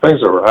out the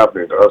things that were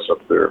happening to us up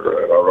there,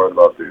 and I write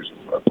about these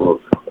in my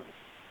book,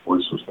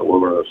 Voices in the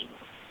Wilderness,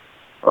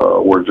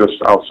 were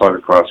just outside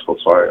of classical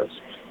science.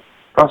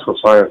 Classical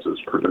science is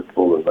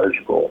predictable and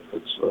measurable.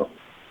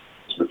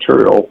 It's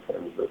material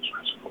and it's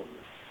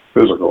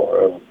physical.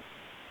 And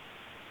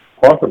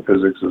quantum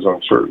physics is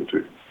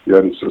uncertainty.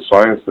 Yet it's a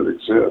science that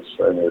exists.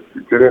 And if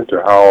you get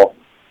into how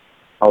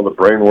the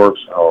brain works,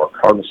 how our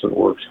cognizant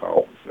works,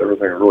 how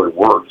everything really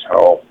works,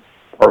 how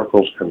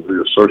particles can be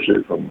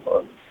associated from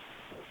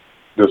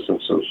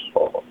distances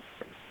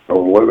no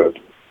limit,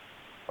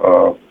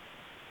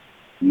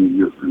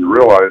 you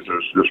realize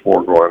there's just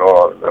more going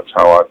on, and that's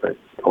how I think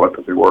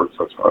telepathy works.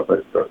 That's how I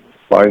think that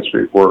mind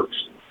speak works.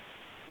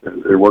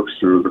 It works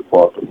through the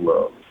quantum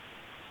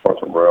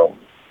realm,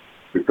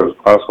 because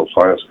classical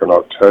science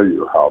cannot tell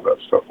you how that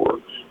stuff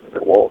works, and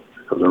it won't,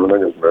 because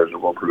everything is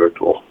measurable,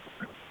 predictable.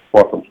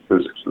 Quantum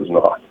physics is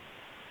not.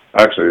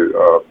 Actually,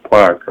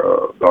 Planck,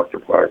 Dr.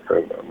 Planck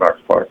and Max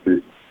Planck,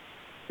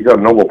 he got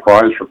a Nobel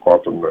Prize for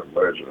quantum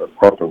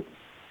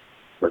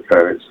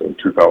mechanics in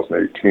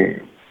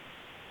 2018.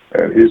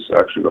 And he's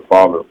actually the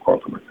father of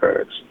quantum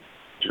mechanics.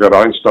 You got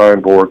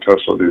Einstein, Bohr,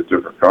 Tesla, these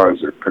different guys,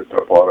 they picked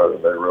up on it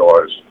and they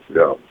realized,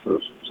 yeah,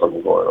 there's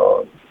something going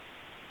on.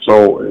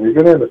 So when you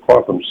get into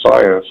quantum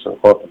science and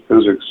quantum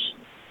physics,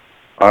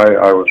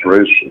 I was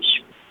raised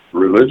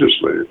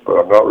religiously, but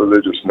I'm not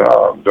religious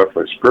now. I'm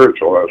definitely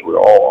spiritual, as we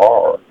all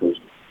are. Because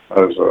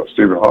as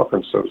Stephen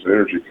Hawking says, the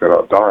energy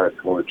cannot die; it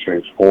can only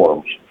change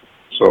forms.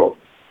 So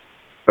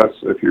that's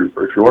if you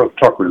want to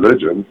talk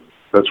religion,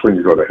 that's when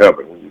you go to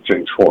heaven, when you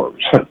change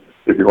forms.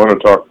 If you want to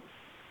talk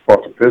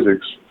quantum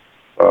physics,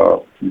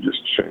 you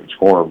just change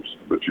forms,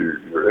 but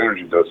your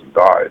energy doesn't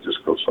die; it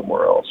just goes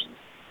somewhere else.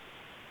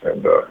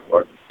 And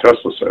like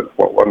Tesla said,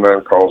 what one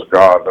man calls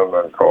God,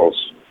 another man calls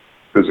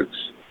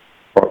physics,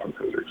 quantum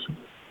physics.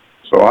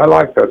 So I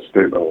like that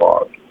statement a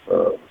lot.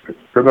 It's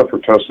good enough for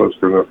Tesla, it's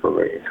good enough for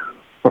me.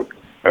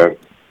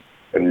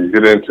 and you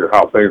get into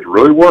how things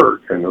really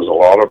work, and there's a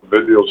lot of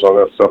videos on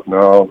that stuff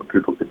now that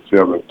people can see.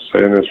 I've been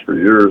saying this for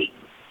years,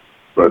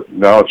 but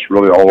now it's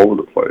really all over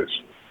the place.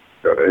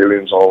 You got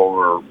aliens all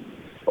over,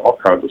 all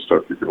kinds of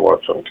stuff you can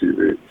watch on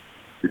TV.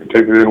 You can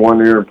take it in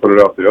one ear and put it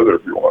out the other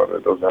if you want.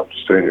 It doesn't have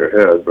to stay in your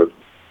head, but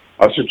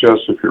I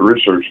suggest if you're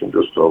researching,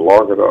 just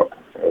log it up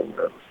and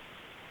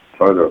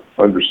try to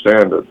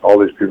understand that all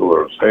these people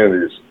that are saying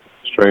these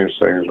strange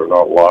things are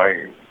not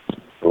lying.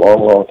 For a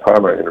long, long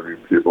time I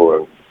interviewed people,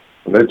 and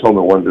when they told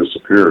me one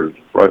disappeared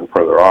right in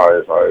front of their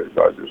eyes, I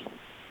just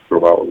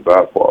threw them out with the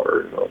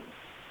bathwater, you know.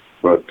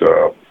 But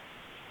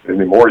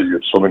anymore, you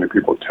get so many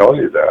people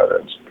telling you that,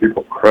 and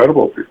people,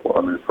 credible people.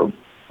 I mean, from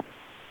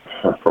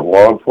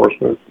law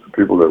enforcement to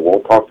people that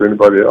won't talk to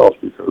anybody else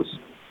because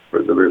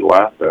they're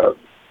laughed at.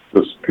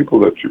 There's people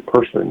that you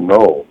personally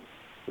know,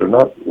 they're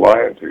not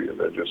lying to you.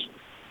 They're just,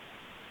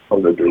 are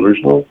they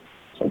delusional?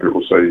 Some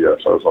people say,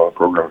 yes. I was on a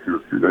program here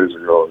a few days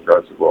ago, and the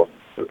guy said, well,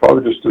 they're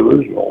probably just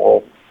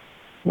delusional.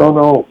 Well,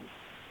 no,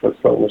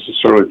 that's not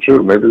necessarily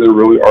true. Maybe they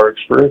really are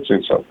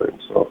experiencing something.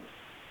 So,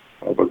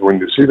 but when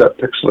you see that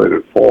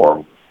pixelated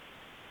form,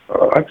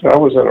 actually, I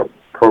was in a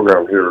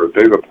program here,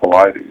 David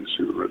Paulides,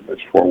 who written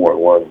his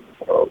 411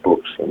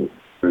 books and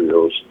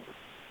videos.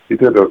 He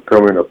did a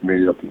filming of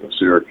me up in the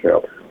Sierra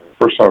Camp.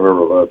 First time I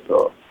ever let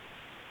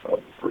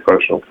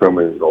professional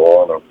filming go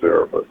on up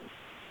there. But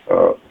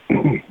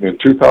in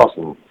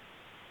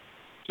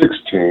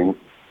 2016,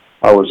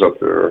 I was up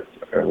there,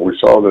 and we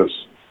saw this,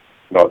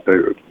 not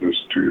David, this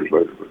was 2 years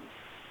later, but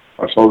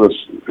I saw this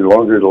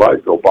elongated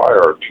light go by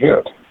our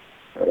tent.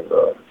 And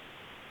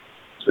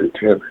say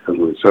tent because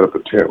we set up a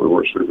tent. We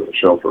weren't sleeping in a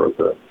shelter at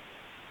that.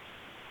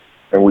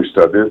 And we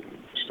studied.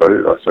 I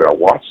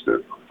watched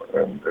it,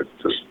 and it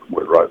just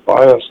went right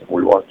by us, and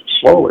we watched it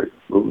slowly,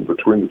 moving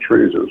between the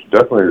trees. There was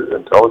definitely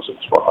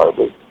intelligence behind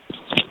it.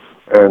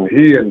 And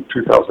he, in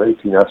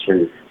 2018, asked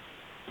me to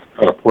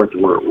kind of point to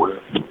where it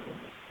went.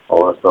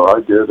 All that stuff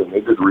I did, and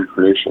they did a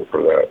recreation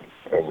for that.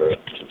 And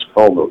it's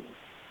called the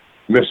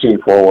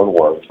Missing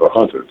 411, The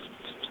Hunted.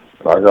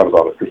 And I got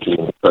about a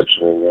 15-minute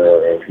section in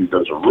there, and he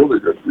does a really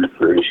good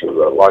recreation of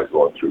that light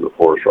going through the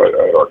forest right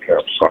at our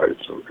campsite.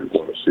 So if you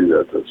want to see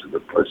that, that's a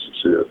good place to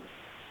see it.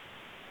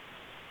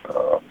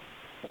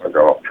 I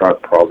got off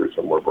track probably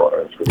somewhere,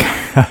 Brian. So.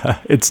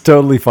 It's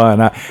totally fine.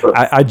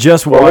 I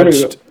just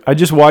watched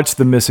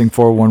the Missing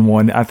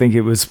 411. I think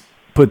it was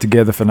put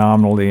together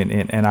phenomenally,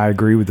 and I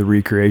agree with the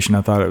recreation.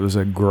 I thought it was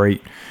a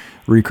great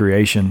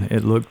recreation.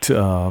 It looked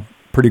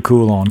pretty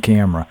cool on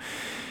camera.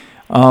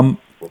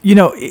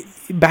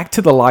 Back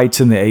to the lights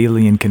and the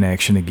alien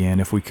connection again,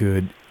 if we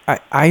could.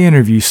 I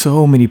interview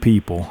so many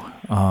people,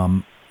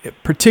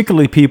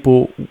 particularly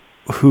people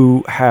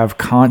who have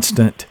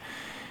constant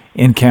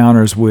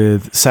encounters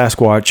with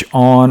Sasquatch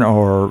on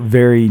or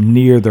very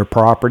near their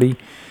property,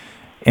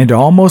 and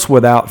almost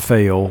without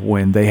fail,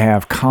 when they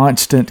have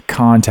constant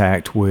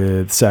contact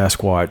with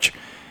Sasquatch,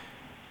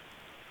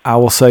 I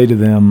will say to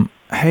them,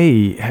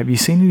 hey, have you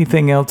seen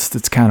anything else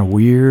that's kind of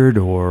weird,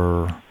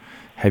 or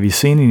have you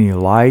seen any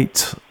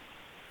lights?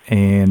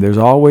 And there's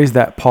always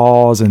that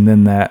pause, and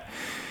then that,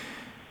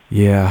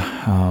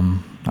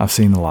 I've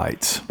seen the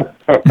lights. I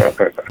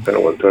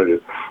don't want to tell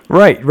you.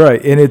 Right.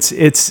 And it's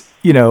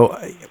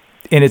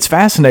and it's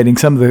fascinating,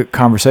 some of the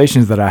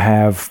conversations that I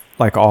have,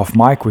 like off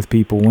mic with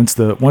people. Once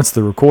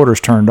the recorder's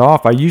turned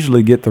off, I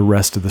usually get the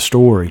rest of the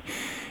story.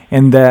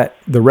 And that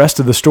the rest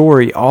of the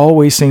story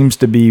always seems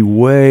to be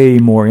way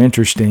more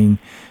interesting,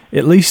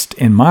 at least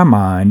in my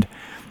mind.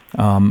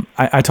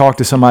 I talked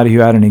to somebody who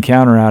had an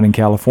encounter out in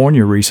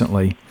California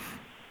recently,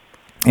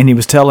 and he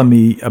was telling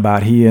me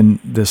about he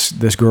and this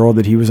girl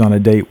that he was on a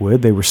date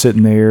with. They were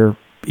sitting there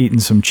eating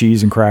some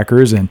cheese and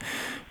crackers and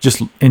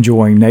just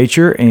enjoying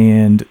nature,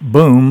 and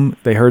boom,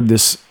 they heard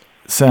this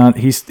sound.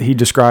 He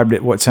described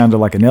it, what sounded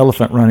like an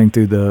elephant running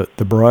through the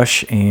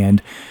brush, and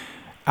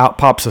out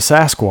pops a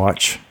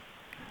Sasquatch,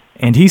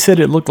 and he said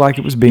it looked like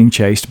it was being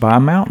chased by a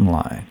mountain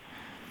lion.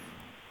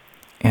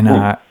 And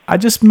I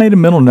just made a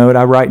mental note.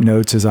 I write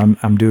notes as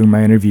I'm doing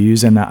my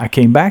interviews, and I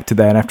came back to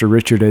that after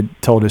Richard had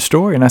told his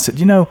story, and I said,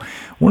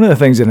 one of the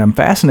things that I'm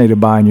fascinated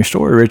by in your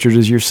story, Richard,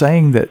 is you're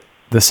saying that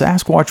the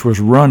Sasquatch was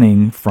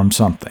running from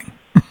something.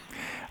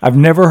 I've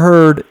never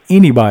heard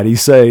anybody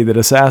say that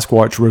a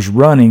Sasquatch was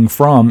running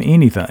from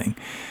anything.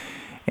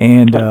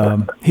 And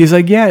he's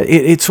like,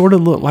 it sort of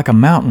looked like a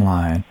mountain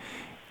lion.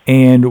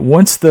 And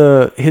once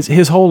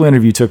his whole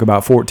interview took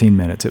about 14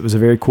 minutes. It was a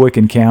very quick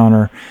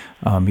encounter.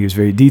 He was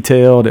very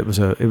detailed. It was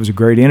a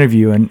great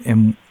interview.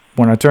 And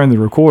when I turned the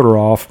recorder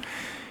off,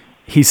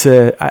 he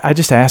said, I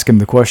just asked him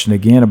the question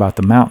again about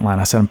the mountain lion.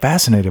 I said, I'm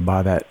fascinated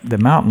by the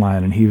mountain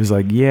lion. And he was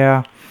like,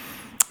 yeah,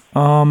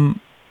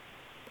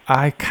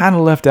 I kind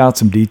of left out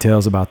some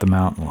details about the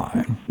mountain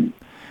lion.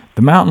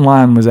 The mountain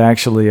lion was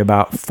actually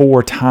about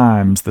 4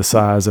 times the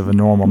size of a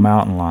normal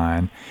mountain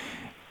lion.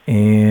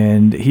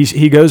 And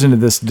he goes into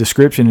this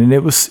description, and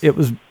it was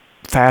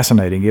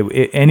fascinating.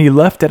 And he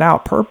left it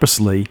out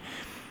purposely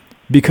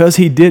because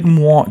he didn't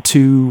want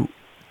to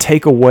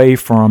take away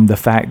from the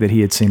fact that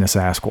he had seen a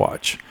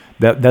Sasquatch.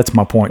 That's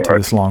my point to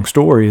this long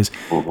story is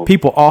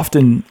people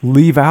often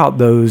leave out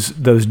those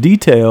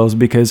details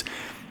because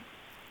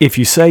if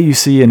you say you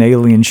see an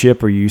alien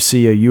ship or you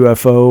see a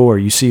UFO or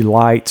you see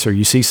lights or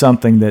you see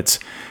something that's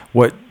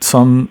what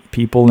some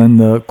people in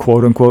the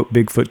quote-unquote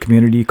Bigfoot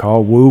community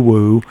call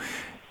woo-woo,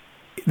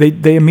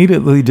 they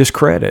immediately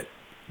discredit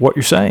what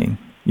you're saying,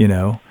 you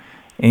know.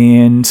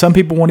 And some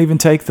people won't even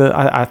take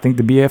I think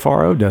the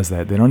BFRO does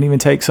that. They don't even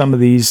take some of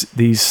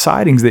these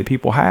sightings that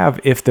people have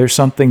if there's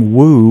something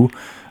woo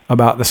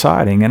about the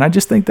sighting. And I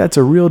just think that's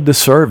a real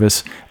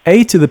disservice,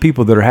 A, to the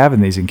people that are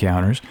having these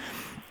encounters,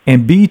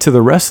 and B, to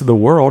the rest of the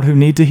world who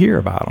need to hear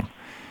about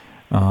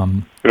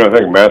them. I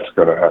think Matt's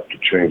going to have to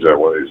change that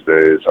one of these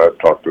days. I've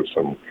talked to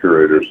some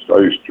curators. I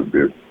used to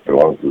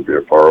belong to the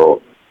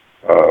BFRO,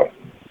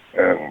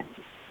 and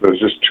there's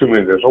just too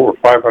many. There's over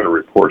 500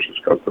 reports that's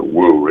got the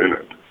woo in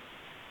it.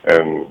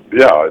 And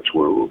yeah, it's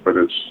woo, but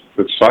it's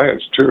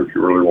science too. If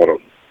you really want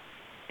to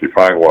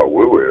define what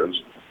woo is,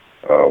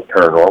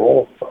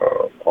 paranormal,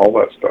 all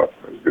that stuff.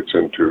 It gets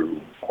into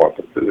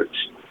quantum physics.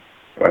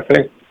 And I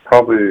think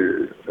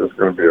probably there's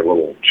going to be a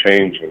little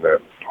change in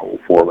that whole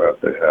format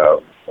they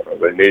have.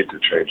 They need to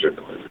change it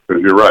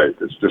because you're right.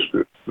 It's just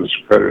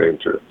discrediting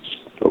to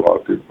a lot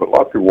of people. But a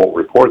lot of people won't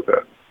report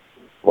that.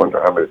 I wonder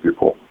how many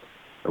people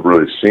have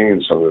really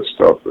seen some of this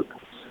stuff. But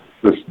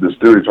this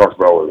dude he talks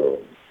about with a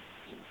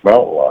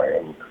mountain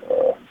lion,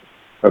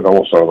 that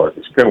almost sounded like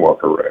a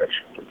skinwalker ranch,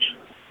 which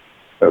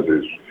had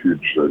these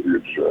huge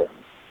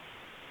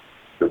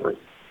different.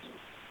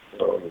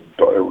 It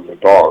was a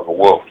dog, a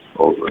wolf.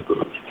 Oh, it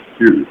was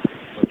huge,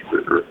 much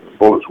bigger. The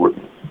bullets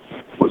wouldn't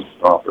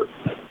stop it.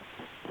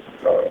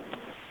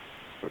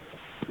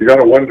 You got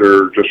to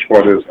wonder just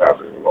what is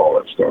happening with all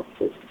that stuff.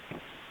 But,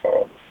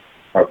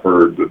 I've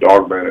heard the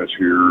dogman is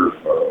here,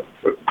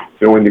 but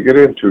then when you get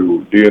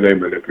into DNA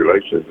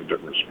manipulation in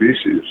different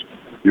species,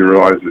 you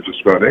realize that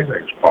just about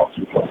anything's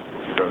possible.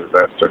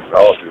 Advanced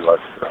technology like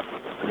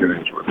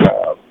beginnings would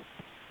have.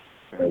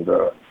 And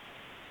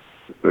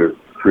if they've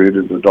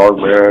created the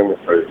dogman,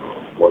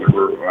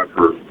 whatever, I've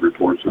heard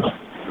reports that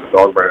the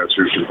dogman is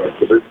usually like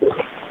the Bigfoot.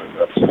 And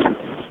that's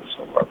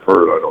something I've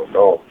heard. I don't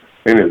know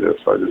any of this.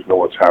 I just know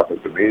what's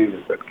happened to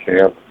me at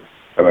camp,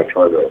 and I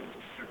try to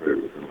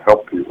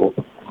help people.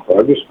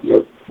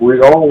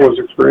 We all was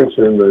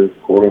experiencing the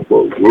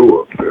quote-unquote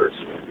woo up there,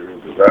 so we get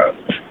into that.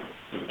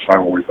 At the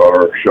time when we thought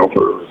our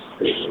shelter,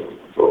 the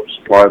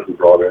supplies we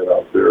brought in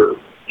out there,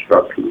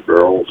 strapped to the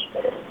barrels,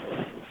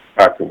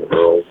 packed in the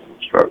barrels, and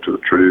strapped to the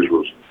trees,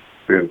 was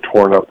being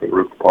torn up and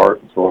ripped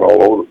apart and thrown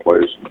all over the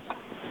place.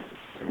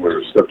 And when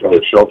we stepped out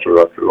of the shelter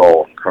after it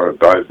all kind of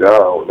died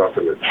down,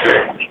 nothing had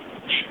changed.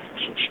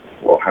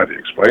 Well, how do you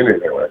explain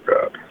anything like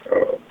that?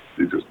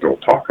 You just don't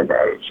talk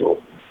about it.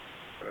 So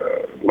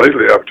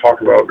lately I've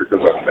talked about it because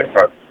I think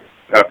I've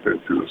tapped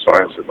into the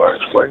science that might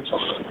explain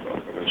some of that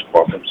stuff, and it's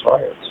quantum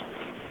science.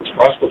 This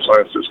classical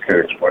science just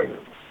can't explain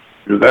it.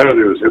 Either that or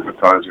it was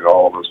hypnotizing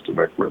all of us to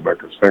make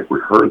us think we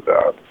heard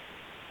that.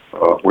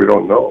 We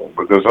don't know,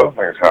 but there's other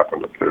things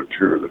happen up there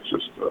too that's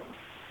just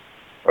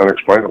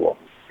unexplainable.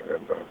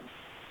 And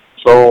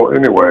so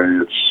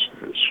anyway, it's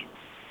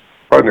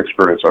quite an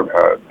experience I've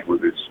had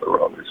with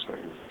around these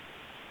things.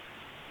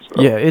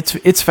 So. Yeah,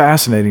 it's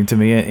fascinating to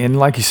me, and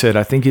like you said,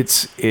 I think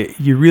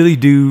you really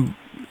do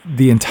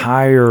the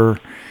entire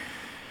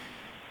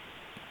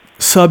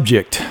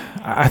subject.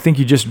 I think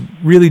you just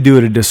really do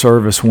it a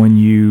disservice when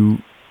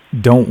you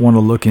don't want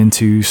to look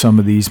into some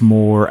of these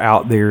more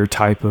out there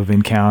type of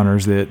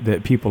encounters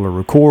that people are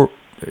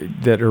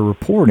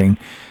reporting.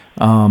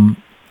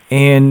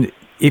 And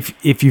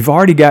if you've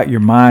already got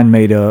your mind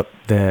made up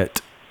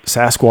that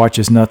Sasquatch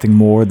is nothing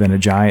more than a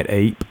giant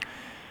ape,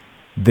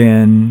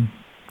 then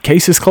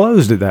case is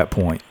closed at that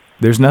point.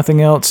 There's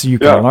nothing else you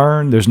can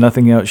learn. There's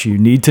nothing else you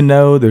need to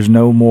know. There's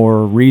no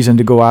more reason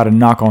to go out and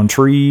knock on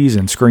trees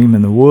and scream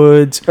in the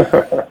woods.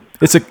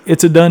 It's a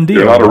done deal.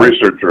 You're not a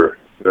researcher.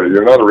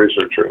 You're not a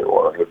researcher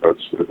anymore.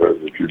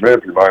 If you made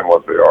up your mind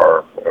what they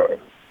are,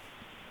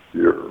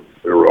 you're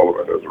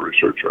irrelevant as a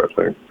researcher, I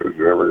think, because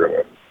you're never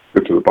going to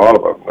get to the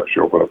bottom of it unless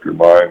you open up your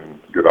mind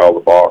and get out of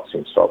the box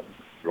and stop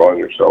putting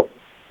yourself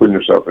in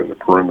the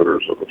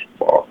perimeters of this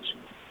box.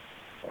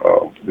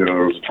 There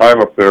was a time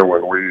up there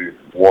when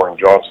Warren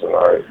Johnson and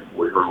I,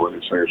 we heard when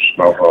these things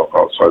smelled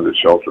outside the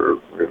shelter.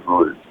 We were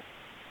really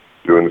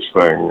doing this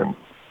thing, and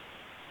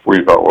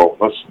we thought, well,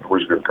 we're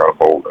just getting kind of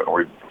bold, and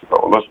we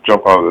let's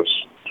jump out of this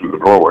through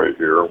the doorway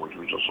here, which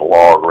was just a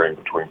log laying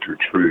between two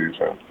trees,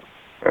 and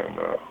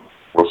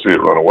we'll see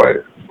it run away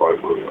by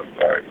the moon at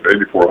night.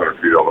 8,400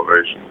 feet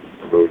elevation.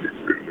 The moon, you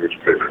can read a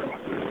newspaper.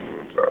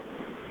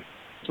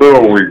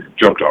 So we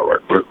jumped out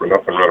right quick, but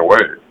nothing ran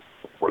away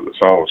where the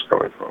sound was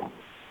coming from.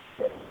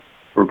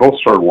 We both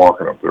started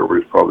walking up there. We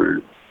was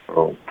probably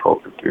 12,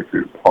 15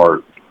 feet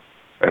apart.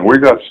 And we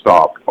got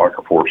stopped like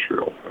a force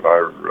field. And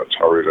that's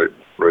how I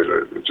rate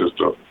it. It's just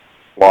a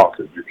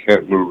blockage. You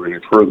can't move any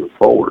further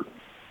forward.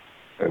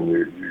 And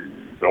you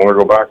don't want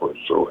to go backwards.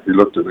 So he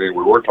looked at me.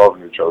 We weren't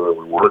talking to each other.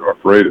 We weren't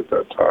afraid at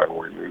that time.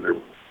 We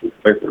knew they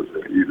think they was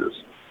going to eat us.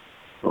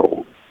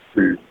 So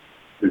he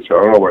said,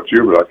 I don't know about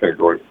you, but I can't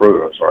go any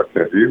further. So I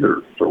can't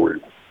either. So we're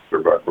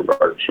back in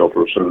the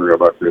shelter. As soon as we got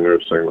back in there,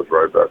 this thing was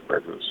right back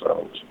making the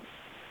sounds.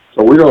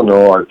 So we don't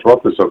know. I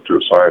brought this up to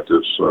a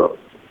scientist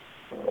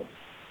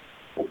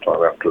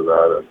sometime after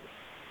that, and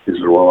he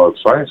said, well,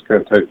 science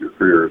can't take your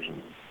fears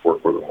and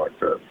work with them like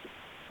that.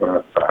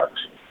 That's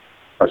facts.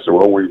 I said,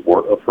 well, we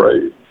weren't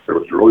afraid. There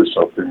was really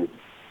something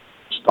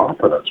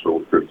stopping us, but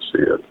we couldn't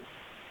see it.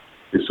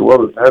 He said,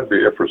 well, it had to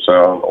be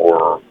infrasound,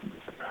 or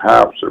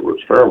perhaps it was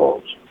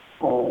pheromones.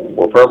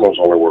 Well, pheromones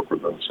only work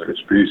within the same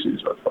species,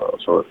 I thought,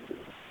 so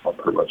I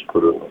pretty much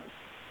put it in the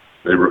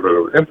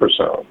neighborhood of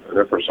infrasound. And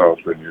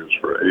infrasound's been used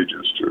for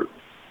ages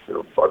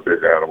by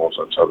big animals.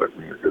 That's how they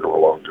communicate over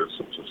long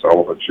distances.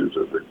 Elephants use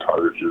it, big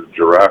tigers use it,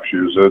 giraffes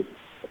use it.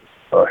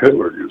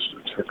 Hitler used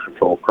it to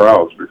control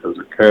crowds because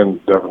it can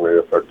definitely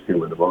affect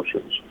human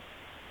emotions.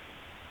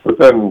 But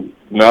then,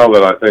 now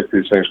that I think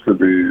these things could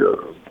be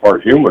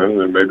part human,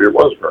 then maybe it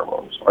was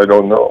pheromones. I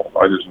don't know.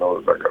 I just know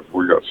that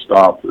we got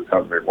stopped. It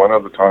happened to me one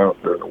other time up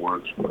there in the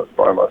woods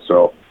by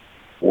myself,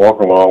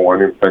 walking along,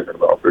 wasn't even thinking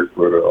about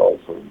Bigfoot at all.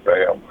 So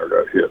bam, I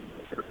got hit.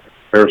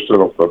 Hair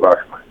stood up the back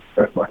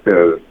of my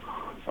head.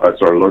 I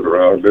started looking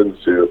around, didn't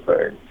see a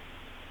thing.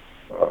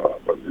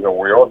 But we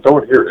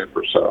don't hear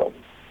infrasound.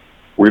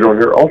 We don't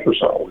hear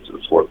ultrasound, which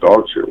is what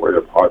dogs hear, way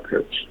up high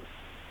pitch.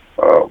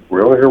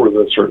 We only hear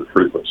within certain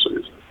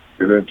frequencies.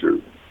 Get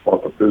into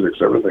quantum physics,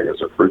 everything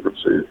is a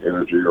frequency,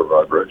 energy, or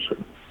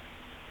vibration.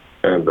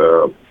 And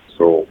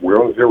so we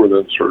only hear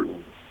within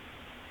certain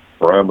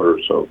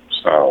parameters of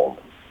sound.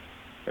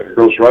 And it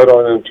goes right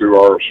on into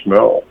our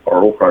smell,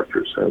 our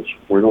olfactory sense.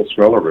 We don't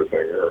smell everything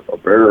here. A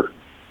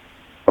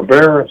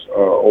bear's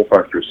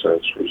olfactory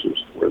sense, which is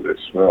where they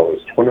smell,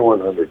 is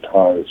 2,100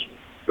 times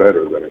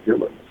better than a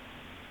human.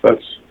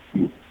 That's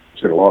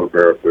seen a lot of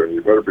bear up there, and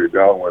you better be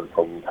downwind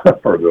from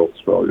or they'll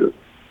smell you.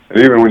 And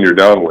even when you're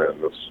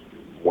downwind, this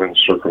wind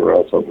circling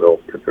around something, they'll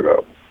pick it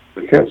up.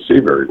 They can't see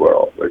very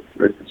well.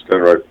 They can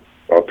stand right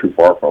not too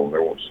far from them, they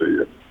won't see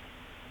you.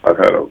 I've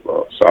had a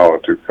sow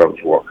and two cubs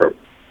walk up,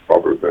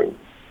 probably within,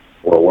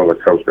 one of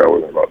the cubs got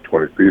within about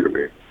 20 feet of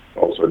me.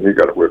 All of a sudden, he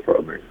got a whiff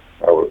of me.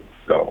 I was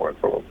downwind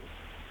from him.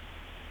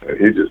 And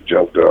he just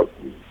jumped up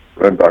and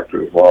ran back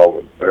to his mom,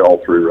 and they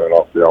all three ran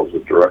off the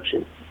opposite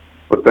direction.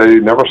 But they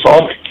never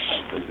saw me.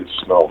 They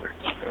just smelled me.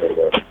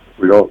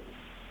 And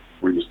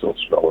we just don't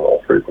smell in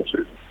all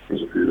frequencies.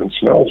 Because if you even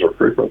smells are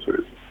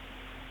frequencies.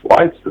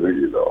 Light's the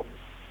biggie, though.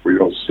 We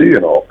don't see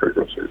in all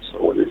frequencies.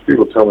 So when these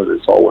people tell me they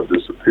saw one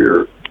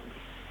disappear,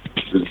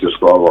 it's just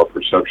go out of our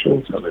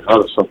perceptions. I mean, how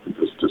does something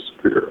just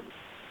disappear?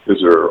 Is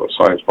there a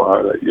science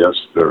behind that? Yes,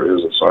 there is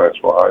a science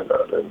behind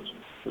that, and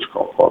it's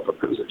called quantum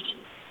physics.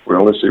 We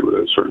only see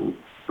within certain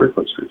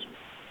frequencies.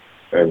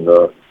 And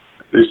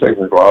these things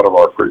can go out of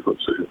our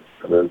frequency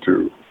and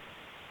into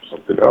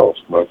something else.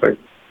 And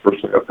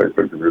personally, I think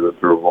they can do that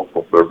through a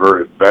vocal. They're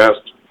very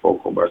advanced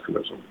vocal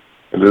mechanism.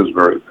 It is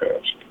very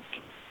advanced.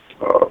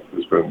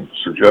 It's been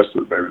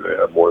suggested maybe they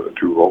have more than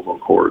 2 vocal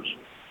cords.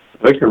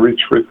 If they can reach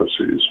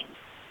frequencies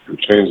and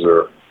change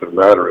their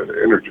matter into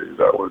energy,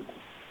 that would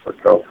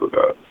account for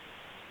that.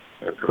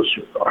 And because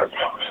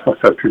I've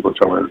had people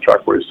tell me the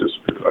trackways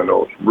disappeared. I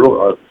know it's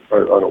real.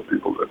 I know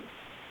people that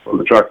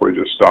the trackway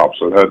just stopped,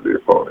 so it had to be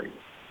a phony.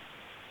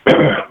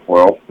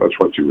 Well, that's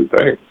what you would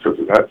think, because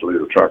it had to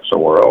leave a track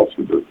somewhere else.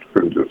 It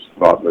couldn't just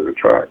not leave a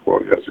track. Well,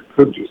 yes, it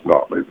could just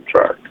not leave a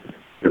track.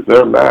 If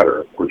their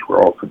matter, which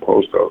we're all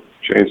composed of,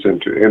 changed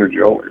into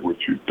energy only, which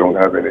you don't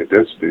have any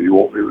density, you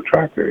won't leave a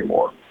track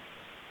anymore.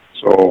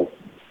 So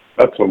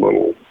that's a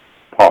little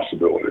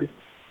possibility.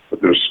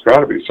 But there's got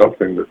to be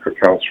something that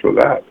accounts for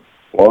that.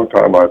 A long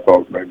time I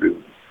thought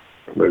maybe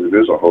it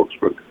is a hoax,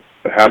 but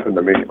it happened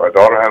to me. My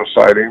daughter had a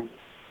sighting.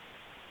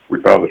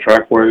 We found the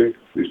trackway.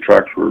 These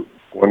tracks were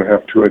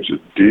 1.5, 2 inches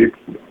deep.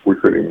 We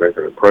couldn't even make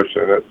an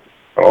impression in it.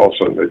 And all of a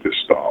sudden they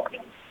just stopped.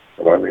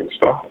 And I mean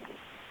stopped.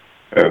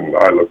 And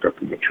I looked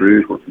up in the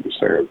trees where this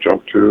thing had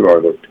jumped to.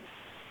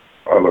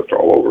 I looked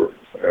all over,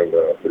 and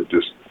it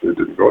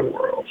didn't go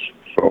anywhere else.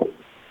 So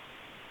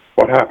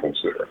what happens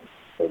there?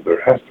 And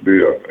there has to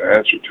be an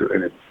answer to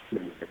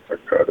anything like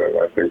that, and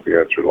I think the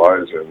answer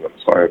lies in the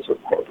science of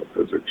quantum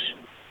physics.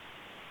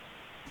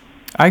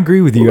 I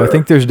agree with you. I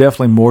think there's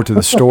definitely more to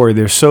the story.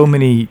 There's so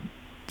many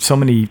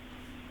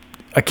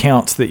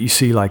accounts that you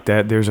see like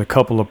that. There's a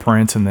couple of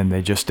prints and then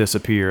they just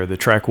disappear. The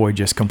trackway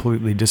just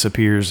completely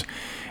disappears,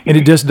 and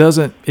it just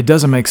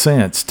doesn't make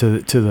sense to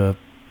the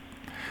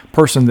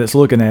person that's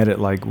looking at it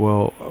like,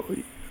 well,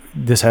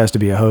 this has to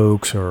be a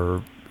hoax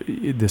or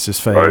this is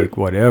fake, Right.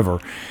 whatever.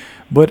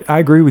 But I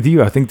agree with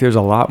you. I think there's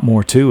a lot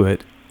more to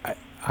it.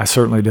 I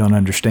certainly don't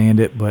understand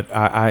it, but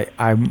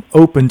I'm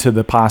open to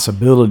the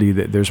possibility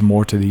that there's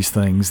more to these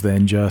things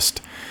than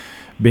just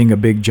being a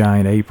big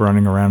giant ape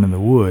running around in the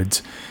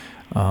woods.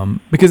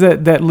 Because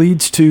that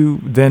leads to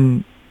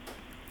then,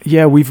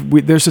 yeah,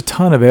 there's a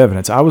ton of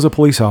evidence. I was a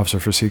police officer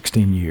for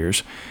 16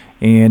 years,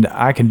 and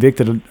I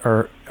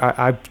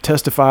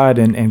testified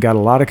and got a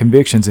lot of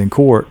convictions in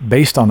court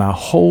based on a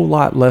whole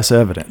lot less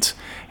evidence.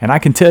 And I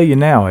can tell you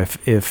now, if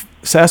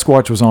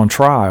Sasquatch was on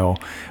trial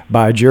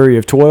by a jury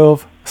of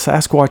 12,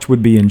 Sasquatch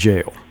would be in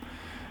jail.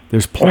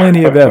 There's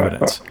plenty of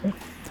evidence.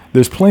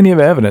 There's plenty of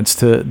evidence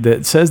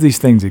that says these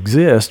things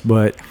exist,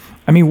 but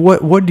I mean,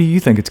 what do you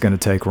think it's going to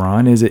take,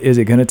 Ron? Is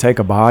it going to take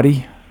a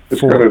body?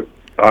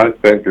 I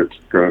think it's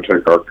going to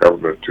take our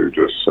government to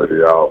just say,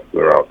 they're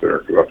out there,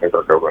 because I think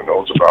our government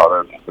knows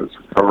about it. It's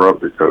a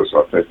cover-up because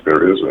I think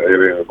there is an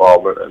alien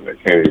involvement, and they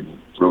can't even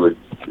really.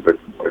 They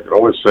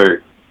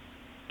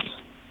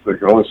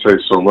can only say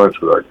so much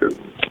without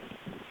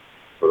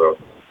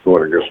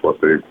going against what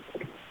they.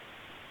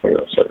 Hang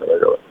on a second, I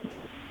got it.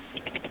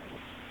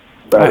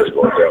 Battery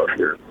going down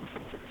here.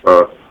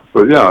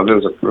 But yeah,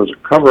 there's a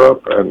cover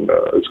up, and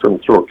it's going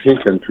to throw a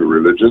kink into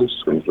religions.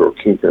 It's going to throw a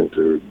kink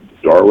into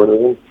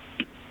Darwinism.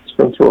 It's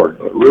going to throw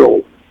a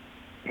real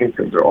kink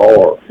into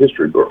all our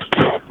history books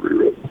to be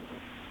rewritten.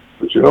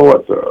 But you know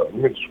what? Let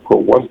me just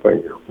quote one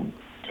thing here from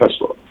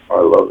Tesla.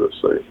 I love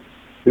this thing.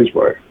 He's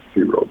my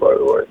hero, by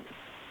the way.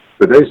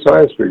 The day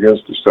science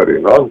begins to study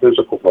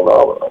non-physical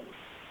phenomena,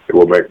 it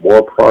will make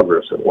more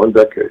progress in one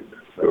decade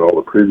than all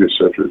the previous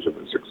centuries of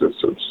its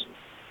existence.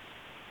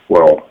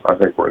 Well, I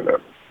think we're in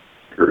that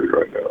period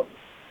right now.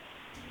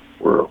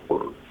 We're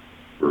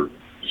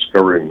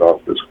discovering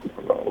non-physical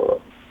phenomena.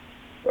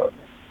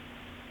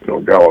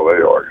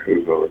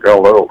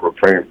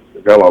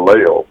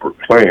 Galileo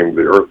proclaimed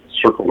the Earth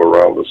circled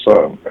around the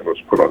sun and was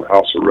put on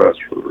house arrest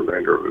for the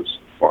remainder of his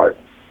life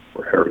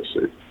for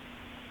heresy.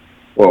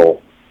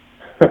 Well,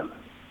 the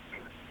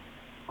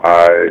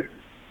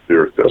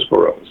Earth does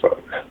go around the sun.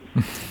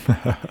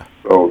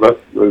 So that's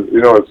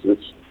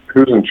it's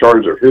who's in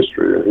charge of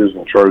history and who's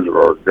in charge of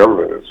our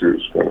government is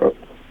who's going to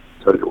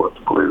tell you what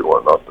to believe and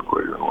what not to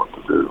believe and what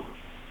to do.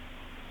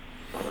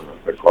 And I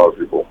think a lot of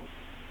people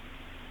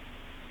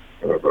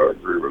kind of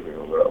agree with me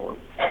on that one.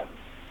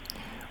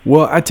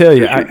 Well, I tell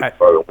you,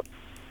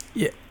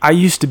 I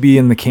used to be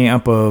in the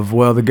camp of,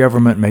 well, the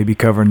government may be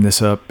covering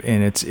this up,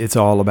 and it's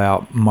all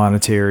about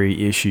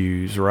monetary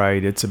issues,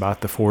 right? It's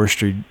about the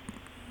forestry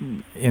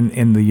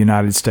in the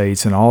United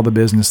States and all the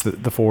business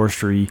that the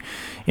forestry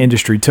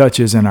industry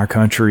touches in our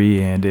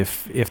country. And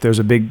if there's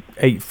a big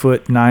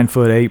 8-foot,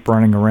 9-foot ape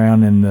running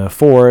around in the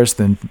forest,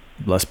 then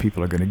less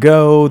people are going to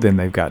go. Then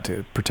they've got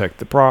to protect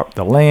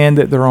the land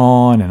that they're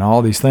on and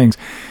all these things.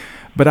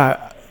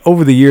 But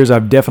over the years,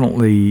 I've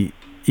definitely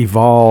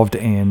evolved,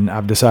 and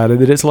I've decided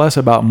that it's less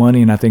about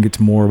money, and I think it's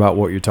more about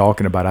what you're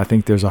talking about. I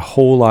think there's a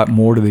whole lot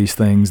more to these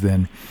things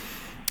than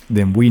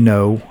we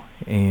know,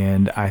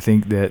 and I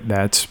think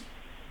that's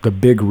the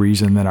big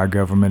reason that our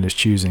government is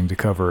choosing to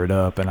cover it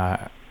up. And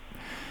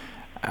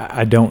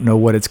I don't know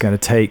what it's going to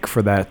take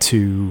for that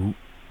to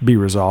be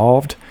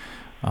resolved,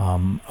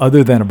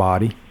 other than a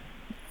body,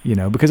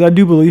 because I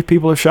do believe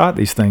people have shot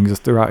these things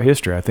throughout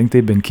history. I think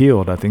they've been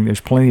killed. I think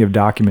there's plenty of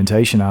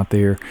documentation out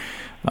there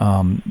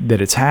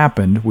that it's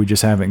happened. We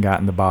just haven't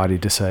gotten the body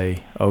to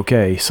say,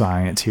 okay,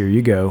 science, here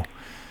you go.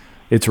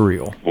 It's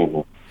real.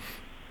 Mm-hmm.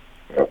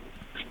 Yeah.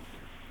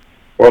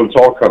 Well, it's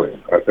all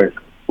coming. I think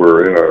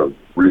we're in a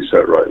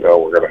reset right now.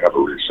 We're going to have a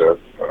reset.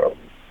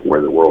 The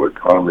way the world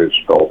economy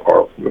has fell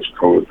apart from this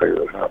COVID thing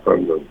that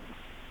happened. And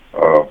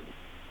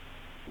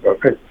I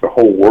think the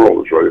whole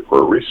world is ready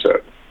for a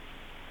reset.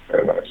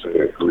 And I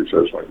say a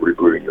reset is like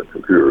rebooting your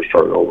computer,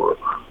 starting over.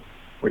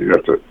 When you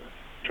have to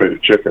trade a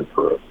chicken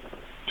for a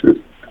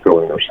tooth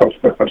filling or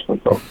something. I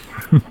don't know.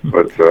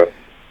 But,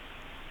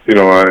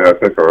 I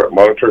think our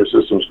monetary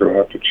system is going to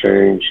have to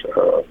change.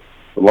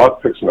 A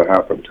lot fixing to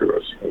happen to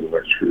us in the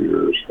next few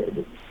years,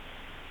 and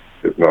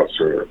if not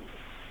sooner.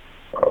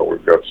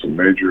 We've got some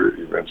major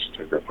events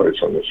taking place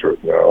on this earth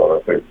now,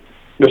 and I think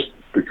just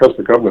because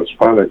the government's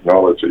finally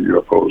acknowledged that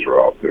UFOs are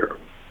out there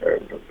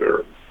and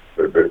that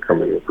they've been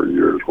coming in for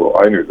years. Well,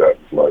 I knew that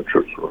from my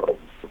trips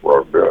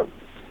where I've been.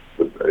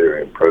 The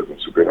alien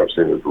presence have been, I've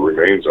seen the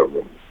remains of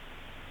them.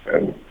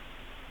 And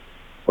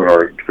when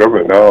our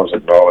government now has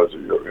acknowledged,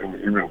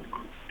 even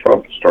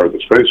Trump started the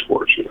Space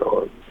Force, and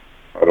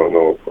I don't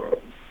know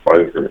if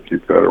Biden's going to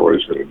keep that or what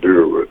he's going to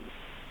do,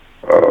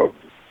 but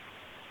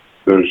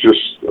there's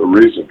just a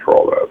reason for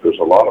all that. There's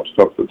a lot of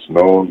stuff that's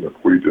known that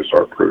we just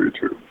aren't privy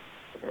to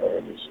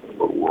in this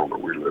little world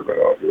that we live in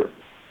out here.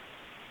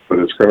 But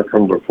it's going to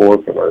come to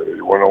forth, and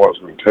you want to know what it's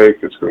going to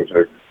take? It's going to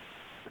take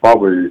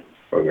probably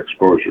an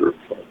exposure,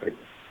 I think,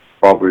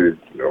 probably,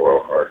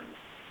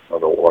 I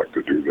don't like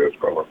to do this,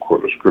 but I'm going to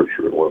quote a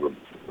scripture in one of the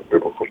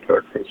biblical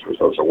texts. It says,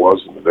 as it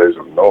was in the days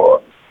of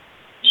Noah,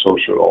 so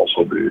should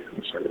also be in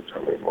the second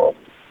coming. Well,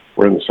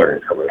 we're in the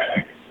second coming.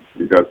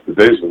 You got the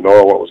days of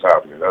Noah, what was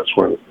happening? That's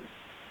when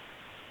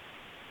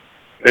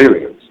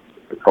aliens,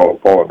 they call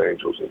them fallen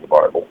angels in the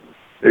Bible,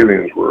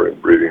 aliens were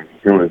inbreeding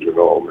human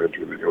genome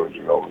into the human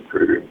genome and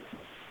creating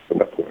the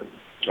Nephilim,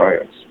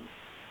 giants.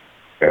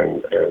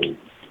 And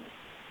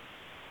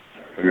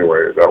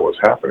anyway, that was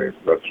happening.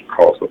 That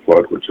caused the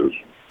flood, which is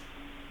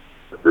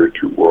referred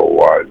to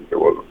worldwide. There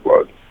was a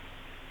flood.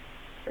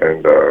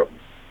 And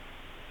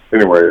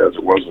anyway, as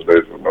it was in the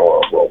days of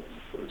Noah, well,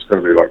 it's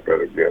going to be like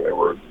that again. They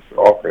were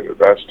offering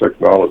advanced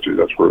technology.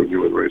 That's where the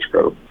human race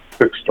got a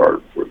kick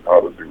start with how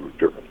to do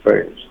different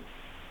things.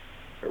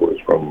 It was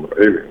from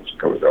aliens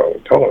coming down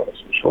and telling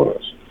us and showing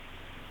us.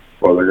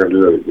 Well, they're going to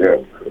do that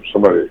again. If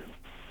somebody,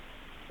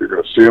 you're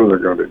going to see them, they're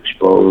going to be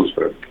exposed.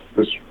 And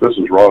this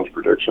is Ron's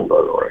prediction,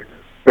 by the way.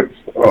 It's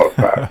not a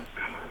fact.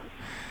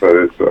 But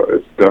it's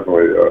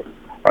definitely,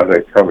 I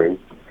think, coming.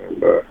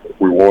 And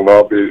we will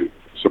not be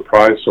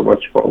surprised so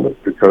much from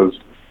it because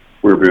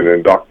we're being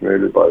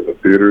indoctrinated by the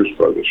theaters,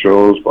 by the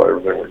shows, by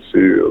everything we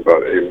see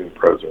about alien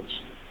presence.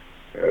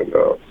 And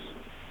all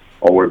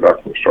the way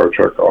back from Star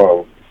Trek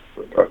on,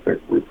 I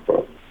think we've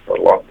got a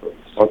lot to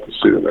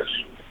see the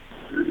next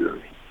few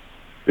years.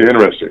 Be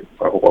interesting.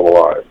 I hope I'm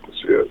alive to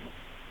see it.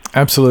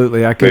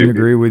 Absolutely. I couldn't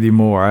agree with you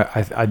more.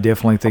 I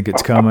definitely think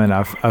it's coming.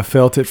 I've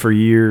felt it for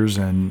years,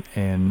 and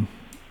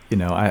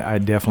I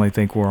definitely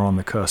think we're on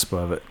the cusp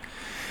of it.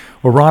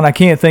 Well, Ron, I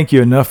can't thank you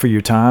enough for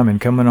your time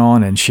and coming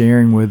on and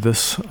sharing with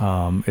us.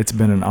 It's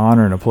been an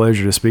honor and a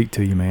pleasure to speak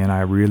to you, man.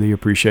 I really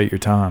appreciate your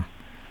time.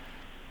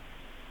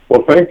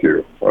 Well, thank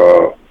you.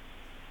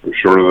 It's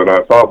shorter than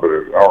I thought, but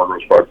an hour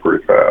goes by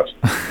pretty fast.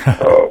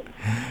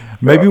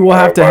 Maybe we'll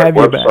have to have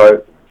you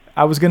back.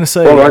 I was going to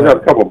say... Well, I got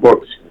a couple of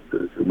books.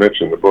 You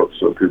mentioned the books,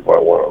 so people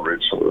might want to read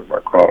some of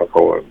my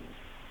chronicle and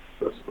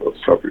the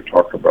stuff you're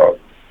talking about.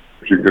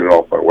 But you can get it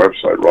off my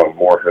website,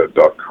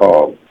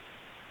 ronmorehead.com.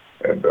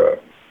 And,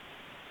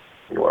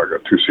 I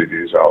got 2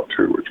 CDs out,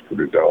 too, which can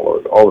be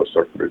downloaded. All this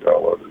stuff can be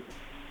downloaded.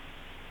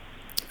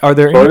 Are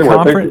there any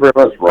thank you very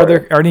much,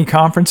 Brian. Are any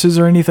conferences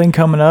or anything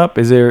coming up?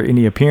 Is there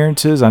any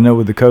appearances? I know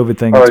with the COVID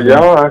thing.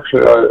 Yeah,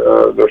 actually,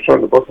 they're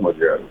starting to book them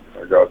again.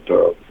 I got,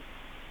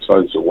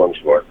 besides the ones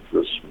like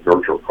this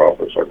virtual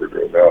conference like we're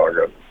doing now, I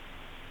got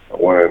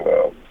one in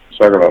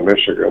Saginaw,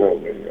 Michigan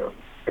on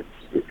the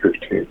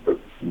 15th of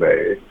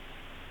May,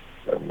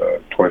 and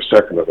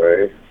 22nd of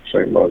May,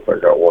 same month, I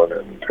got one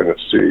in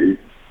Tennessee,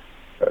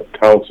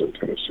 Townsend,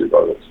 Tennessee, by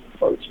the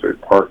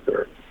state park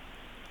there.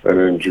 And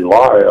in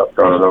July, I've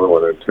got another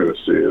one in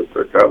Tennessee at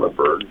the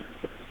Gatlinburg.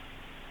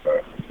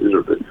 These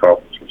are big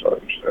conferences, I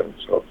understand,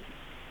 so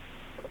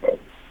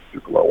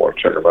people might want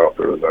to check them out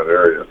there in that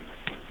area.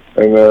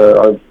 And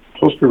I'm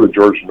supposed to be with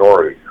George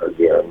Norrie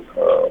again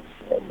on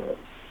the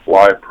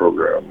live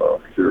program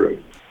here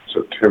in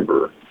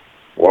September,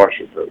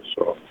 Washington.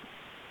 So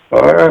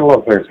I have a lot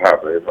of things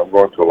happening. I'm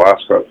going to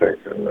Alaska, I think,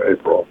 in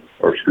April.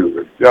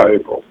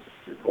 April.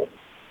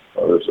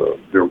 There's a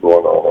deal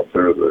going on up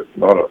there that's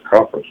not a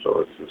conference,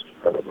 so it's just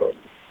kind of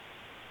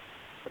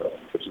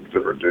it's a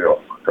different deal.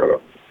 I kind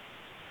of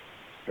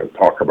can't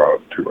talk about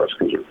it too much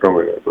because they're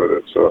filming it, but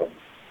it's to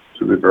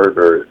be very,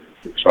 very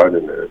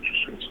exciting and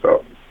interesting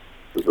stuff.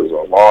 There's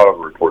a lot of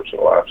reports in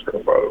Alaska,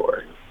 by the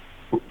way.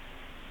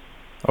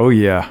 Oh,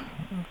 yeah.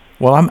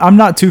 Well, I'm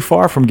not too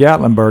far from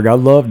Gatlinburg. I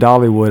love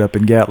Dollywood up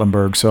in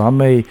Gatlinburg, so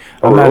I'm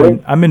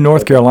in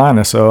North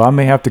Carolina, so I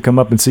may have to come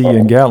up and see you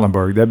in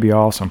Gatlinburg. That'd be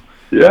awesome.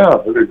 Yeah,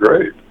 that'd be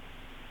great.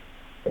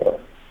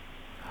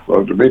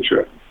 Love to meet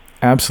you.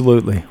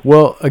 Absolutely.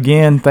 Well,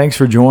 again, thanks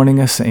for joining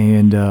us,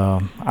 and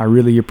I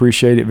really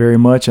appreciate it very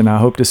much, and I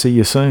hope to see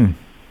you soon.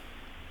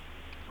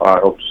 I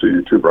hope to see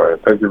you too, Brian.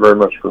 Thank you very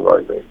much for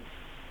inviting me.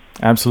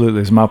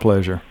 Absolutely. It's my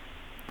pleasure.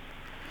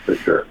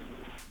 Take care.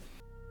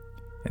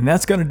 And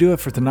that's going to do it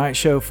for tonight's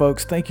show,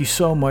 folks. Thank you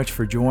so much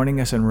for joining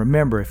us. And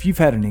remember, if you've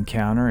had an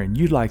encounter and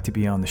you'd like to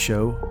be on the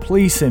show,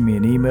 please send me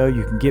an email.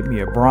 You can get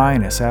me at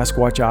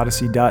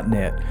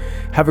brian@sasquatchodyssey.net.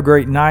 Have a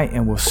great night,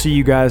 and we'll see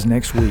you guys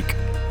next week.